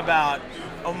talk about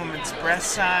a woman's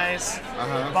breast size,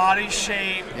 body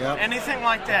shape, Yep. anything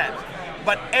like that.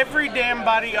 But every damn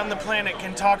body on the planet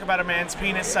can talk about a man's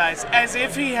penis size as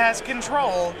if he has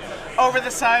control over the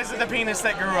size of the penis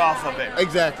that grew off of it.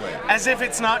 Exactly. As if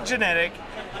it's not genetic,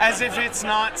 as if it's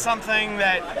not something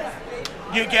that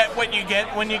you get what you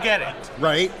get when you get it.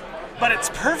 Right. But it's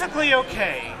perfectly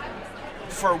okay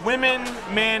for women,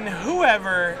 men,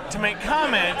 whoever to make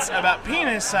comments about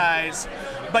penis size,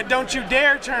 but don't you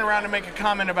dare turn around and make a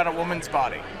comment about a woman's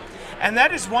body. And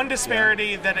that is one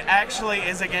disparity that actually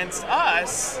is against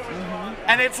us,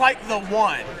 and it's like the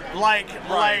one. Like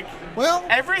Well,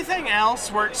 everything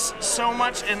else works so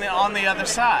much on the other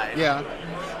side. yeah.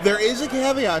 There is a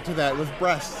caveat to that with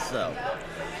breasts, though,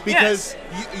 because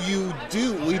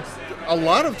a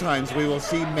lot of times we will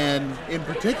see men, in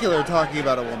particular, talking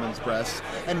about a woman's breasts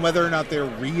and whether or not they're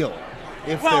real.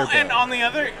 If Well, they're and big. on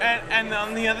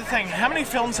the other thing, how many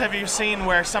films have you seen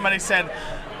where somebody said,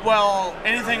 "Well,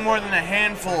 anything more than a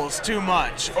handful is too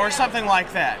much," or something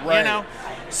like that? You Right. know,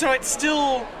 so it's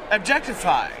still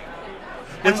objectifying.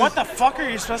 And what the fuck are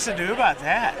you supposed to do about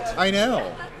that? I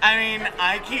know. I mean,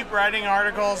 I keep writing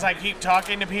articles, I keep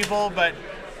talking to people, but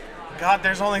God,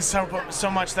 there's only so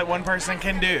much that one person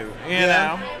can do, you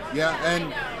know? Yeah,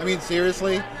 and I mean,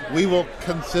 seriously, we will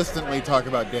consistently talk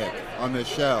about dick on this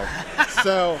show.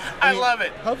 So I love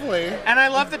it. Hopefully. And I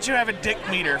love that you have a dick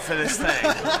meter for this thing.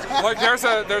 Like there's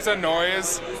a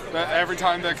noise that every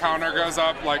time the counter goes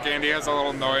up, like Andy has a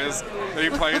little noise that he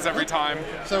plays every time.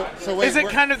 So wait, is it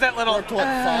kind of that little? We're up to what,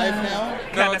 5 now?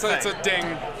 No, it's a ding.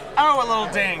 Oh, a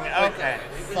little ding. Okay.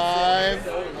 5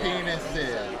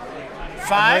 penises.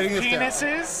 5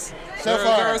 penises? So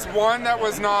far. There was one that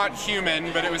was not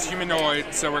human, but it was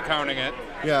humanoid, so we're counting it.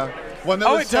 Yeah. One that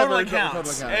was it totally severed,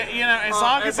 counts. totally counts. You know, as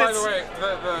long as by it's. the way,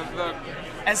 the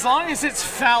as long as it's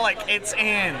phallic, it's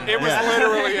in. It was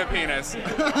literally a penis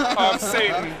of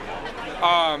Satan.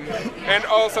 And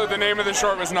also, the name of the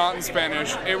short was not in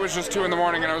Spanish. It was just 2 in the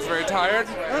morning, and I was very tired.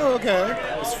 Oh, okay.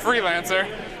 It was Freelancer.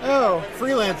 Oh,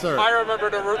 Freelancer. I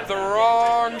remembered the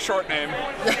wrong short name.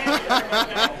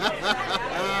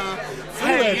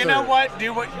 Hey, you know what?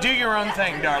 Do your own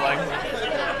thing, darling.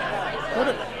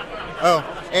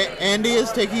 Andy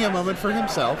is taking a moment for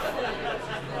himself.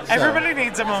 So. Everybody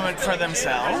needs a moment for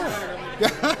themselves.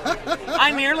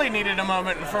 I nearly needed a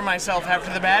moment for myself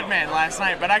after the Bad Man last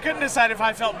night, but I couldn't decide if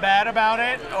I felt bad about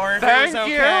it or if it was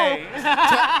okay.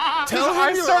 Tell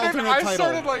him your alternate title. I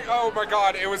started like, oh my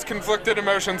god, it was Conflicted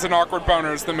Emotions and Awkward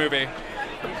Boners, the movie.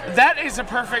 That is a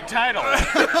perfect title. A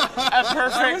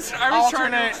perfect I was alternate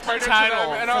trying to explain it title to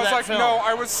them, and for I was that like, film. no,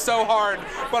 I was so hard,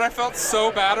 but I felt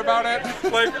so bad about it.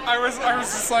 Like I was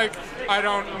just like, I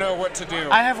don't know what to do.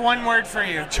 I have one word for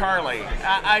you, Charlie.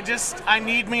 I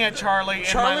need me a Charlie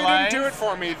in my life. Charlie didn't do it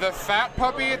for me. The fat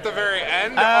puppy at the very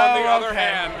end, on the other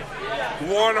hand,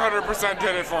 100%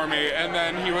 did it for me. And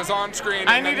then he was on screen.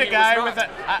 I need a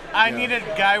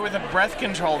guy with a breath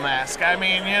control mask. I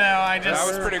mean, you know, that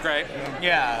was pretty great.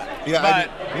 Yeah. Yeah,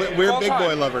 but we're big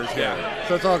boy lovers here,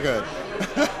 so it's all good.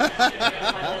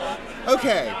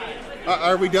 Okay,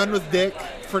 are we done with dick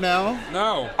for now?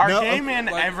 No. Are gay men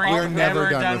we're never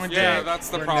done with dick. Yeah, that's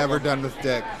the problem. Never done with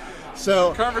dick.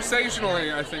 So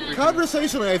conversationally, I think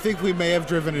I think we may have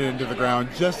driven it into the ground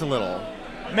just a little.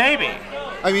 Maybe.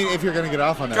 I mean, if you're going to get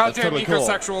off on that, that's Goddamn totally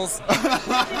ecosexuals.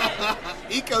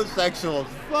 Ecosexuals.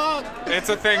 Fuck. It's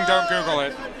a thing. Don't Google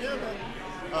it.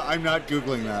 I'm not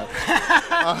Googling that.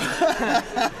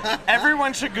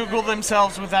 Everyone should Google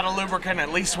themselves without a lubricant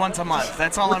at least once a month.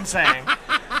 That's all I'm saying.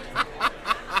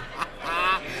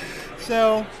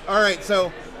 So, all right.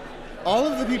 So, all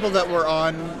of the people that were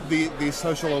on the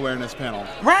social awareness panel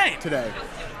today,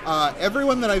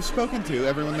 everyone that I've spoken to,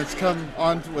 everyone that's come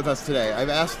on with us today, I've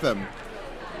asked them,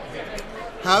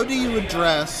 how do you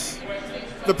address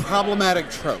the problematic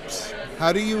tropes?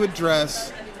 How do you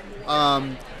address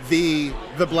the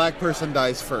black person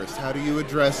dies first? How do you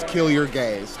address kill your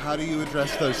gays? How do you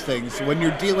address those things when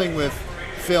you're dealing with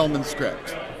film and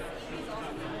script?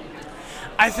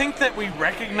 I think that we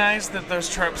recognize that those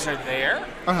tropes are there.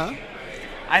 Uh-huh.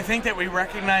 I think that we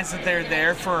recognize that they're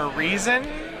there for a reason.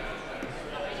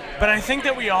 But I think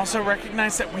that we also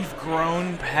recognize that we've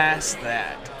grown past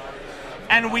that.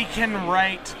 And we can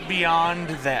write beyond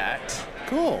that.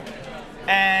 Cool.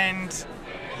 And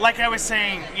like I was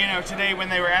saying, you know, today when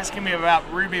they were asking me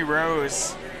about Ruby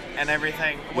Rose and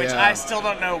everything, which I still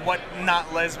don't know what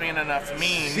not lesbian enough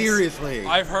means. Seriously.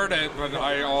 I've heard it, but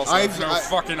I also have no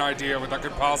fucking idea what that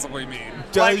could possibly mean.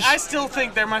 Like, I still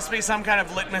think there must be some kind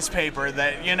of litmus paper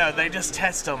that, you know, they just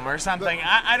test them or something.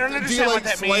 I don't understand what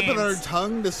that means. Do you, like, swipe it on her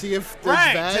tongue to see if there's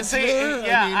vag there?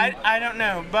 Yeah, I don't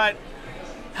know. But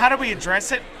how do we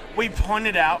address it? We point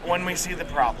it out when we see the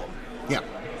problem. Yeah.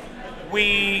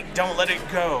 We don't let it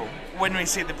go when we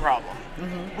see the problem.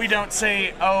 Mm-hmm. We don't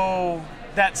say, oh,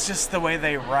 that's just the way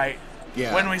they write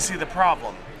when we see the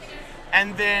problem.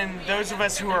 And then those of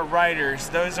us who are writers,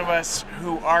 those of us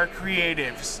who are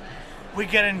creatives, we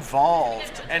get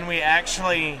involved and we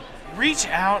actually reach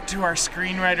out to our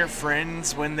screenwriter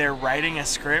friends when they're writing a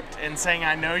script and saying,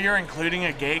 I know you're including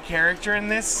a gay character in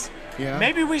this. Yeah.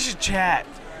 Maybe we should chat.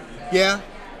 Yeah.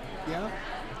 Yeah.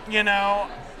 You know,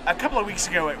 a couple of weeks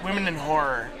ago at Women in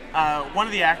Horror, one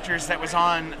of the actors that was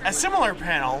on a similar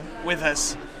panel with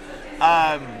us,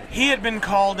 he had been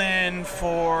called in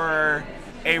for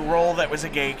a role that was a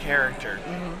gay character.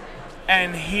 Mm-hmm.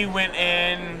 And he went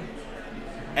in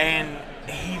and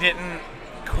he didn't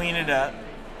clean it up.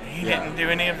 He didn't do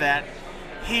any of that.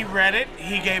 He read it.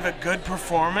 He gave a good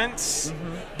performance,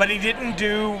 but he didn't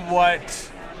do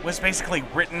what was basically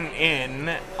written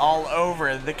in all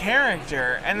over the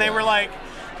character. And they were like,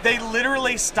 they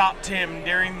literally stopped him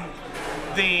during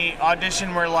the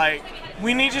audition, were like,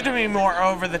 we need you to be more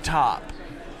over the top.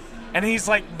 And he's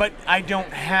like, but I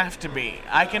don't have to be.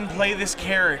 I can play this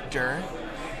character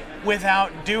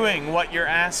without doing what you're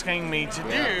asking me to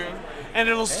do, and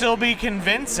it'll still be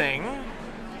convincing.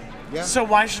 Yeah. So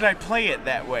why should I play it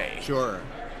that way? Sure.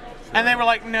 And they were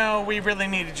like, no, we really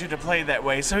needed you to play that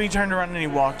way. So he turned around and he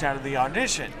walked out of the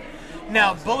audition.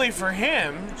 Now, bully for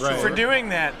him for doing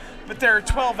that, but there are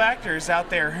 12 actors out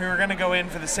there who are going to go in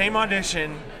for the same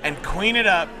audition and queen it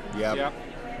up,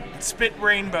 spit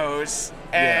rainbows,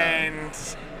 and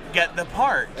get the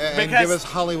part. And give us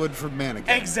Hollywood for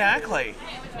mannequin. Exactly.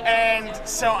 And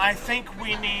so I think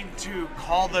we need to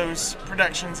call those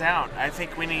productions out. I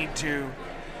think we need to...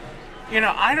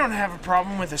 I don't have a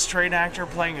problem with a straight actor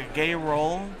playing a gay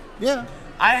role. Yeah.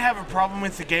 I have a problem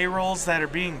with the gay roles that are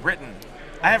being written.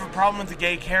 I have a problem with the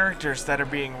gay characters that are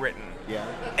being written. Yeah.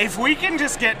 If we can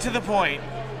just get to the point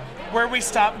where we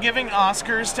stop giving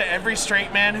Oscars to every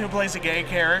straight man who plays a gay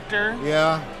character,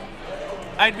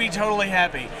 I'd be totally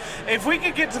happy. If we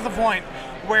could get to the point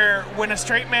where when a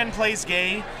straight man plays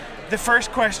gay, the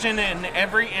first question in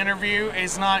every interview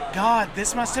is not, God,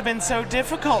 this must have been so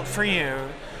difficult for you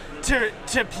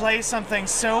to play something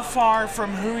so far from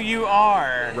who you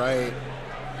are. Right.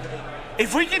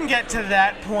 If we can get to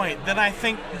that point, then I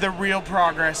think the real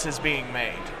progress is being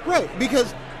made. Right,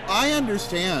 because I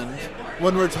understand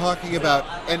when we're talking about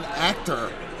an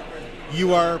actor,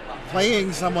 you are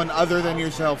playing someone other than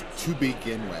yourself to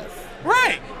begin with.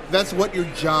 Right. That's what your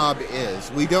job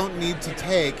is. We don't need to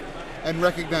take and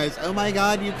recognize, oh my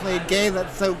God, you played gay,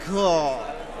 that's so cool.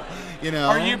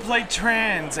 Or you played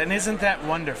trans, and isn't that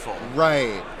wonderful?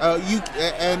 Right.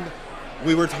 And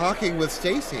we were talking with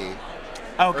Stacy.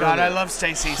 Oh God, I love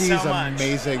Stacy so much.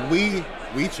 She's amazing. We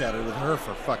chatted with her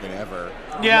for fucking ever.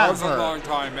 Yeah, it was a long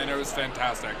time, and it was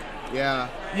fantastic. Yeah.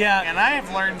 Yeah, and I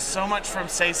have learned so much from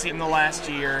Stacy in the last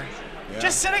year. Yeah.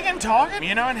 Just sitting and talking,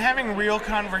 and having real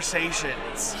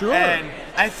conversations. Sure. And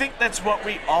I think that's what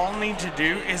we all need to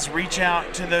do is reach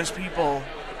out to those people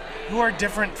who are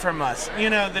different from us.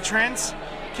 The trans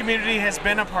community has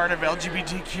been a part of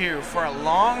LGBTQ for a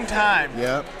long time.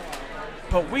 Yep.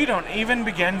 But we don't even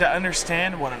begin to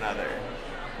understand one another.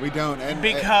 We don't.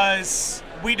 Because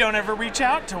we don't ever reach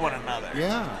out to one another.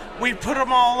 Yeah. We put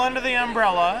them all under the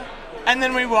umbrella, and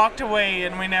then we walked away,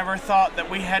 and we never thought that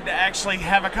we had to actually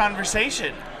have a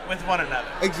conversation with one another.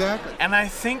 Exactly. And I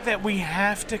think that we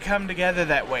have to come together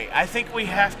that way. I think we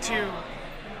have to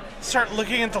start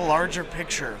looking at the larger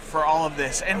picture for all of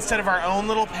this. Instead of our own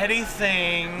little petty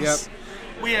things,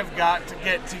 we have got to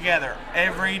get together,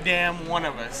 every damn one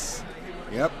of us.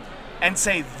 Yep. And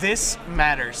say, this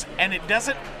matters. And it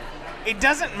doesn't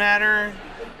matter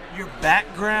your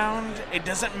background, it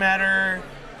doesn't matter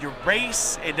your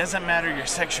race, it doesn't matter your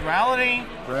sexuality.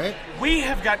 Right. We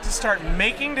have got to start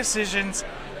making decisions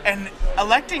and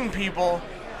electing people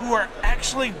who are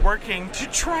actually working to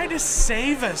try to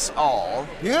save us all.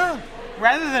 Yeah.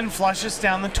 Rather than flush us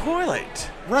down the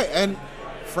toilet. Right, and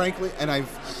frankly, and I've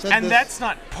said and this... that's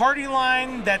not party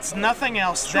line, that's nothing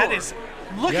else. Sure. That is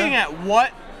looking at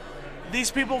what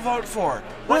these people vote for,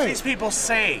 what these people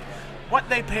say, what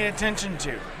they pay attention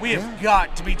to. We have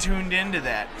got to be tuned into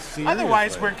that. Seriously.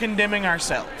 Otherwise, we're condemning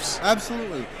ourselves.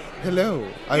 Absolutely. Hello,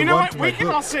 You know what? We can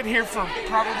all sit here for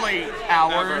probably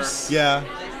hours. Yeah.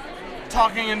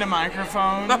 Talking into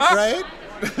microphones. Right?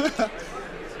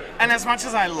 And as much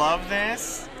as I love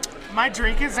this, my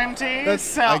drink is empty,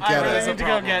 so I really need to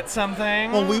go get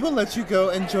something. Well, we will let you go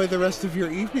enjoy the rest of your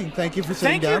evening. Thank you for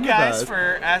sitting down with us. Thank you guys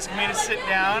for asking me to sit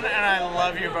down, and I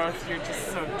love you both. You're just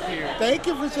so cute. Thank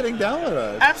you for sitting down with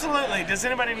us. Absolutely. Does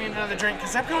anybody need another drink?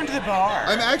 Because I'm going to the bar.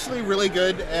 I'm actually really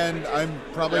good, and I'm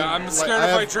probably... Yeah, I'm scared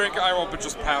if I drink, I will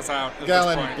just pass out at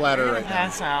gallon this point. bladder right now.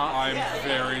 Pass out. I'm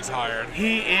very tired.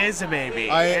 He is a baby,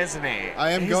 isn't he?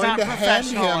 I am He's going not to hand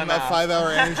him enough. a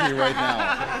 5-hour energy right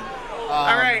now.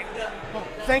 All right.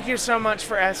 Thank you so much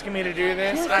for asking me to do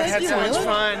this. I had so much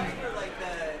fun.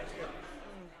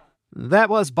 That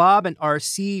was Bob and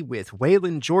RC with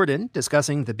Waylon Jordan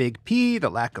discussing The Big P, the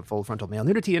lack of full frontal male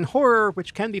nudity in horror,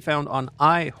 which can be found on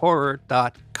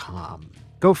ihorror.com.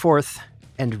 Go forth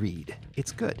and read.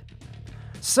 It's good.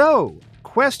 So,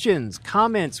 questions,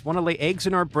 comments, want to lay eggs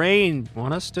in our brain,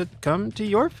 want us to come to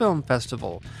your film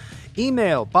festival?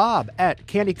 Email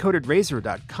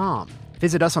bob@candycoatedrazor.com.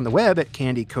 Visit us on the web at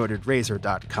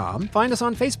candycoatedrazor.com. Find us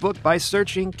on Facebook by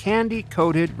searching Candy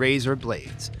Coated Razor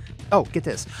Blades. Oh, get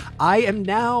this. I am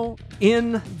now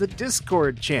in the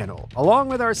Discord channel, along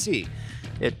with RC.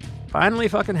 It finally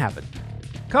fucking happened.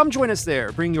 Come join us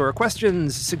there. Bring your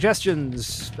questions,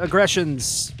 suggestions,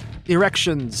 aggressions,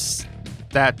 erections.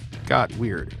 That got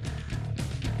weird.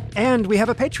 And we have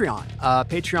a Patreon,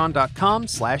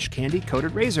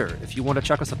 patreon.com/candy-coated-razor. If you want to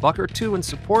chuck us $1 or $2 in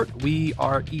support, we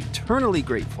are eternally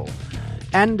grateful.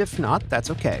 And if not, that's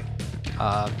okay.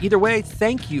 Either way,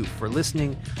 thank you for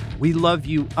listening. We love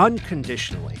you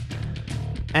unconditionally.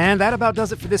 And that about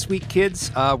does it for this week,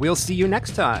 kids. We'll see you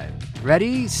next time.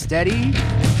 Ready, steady,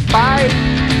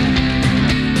 bye!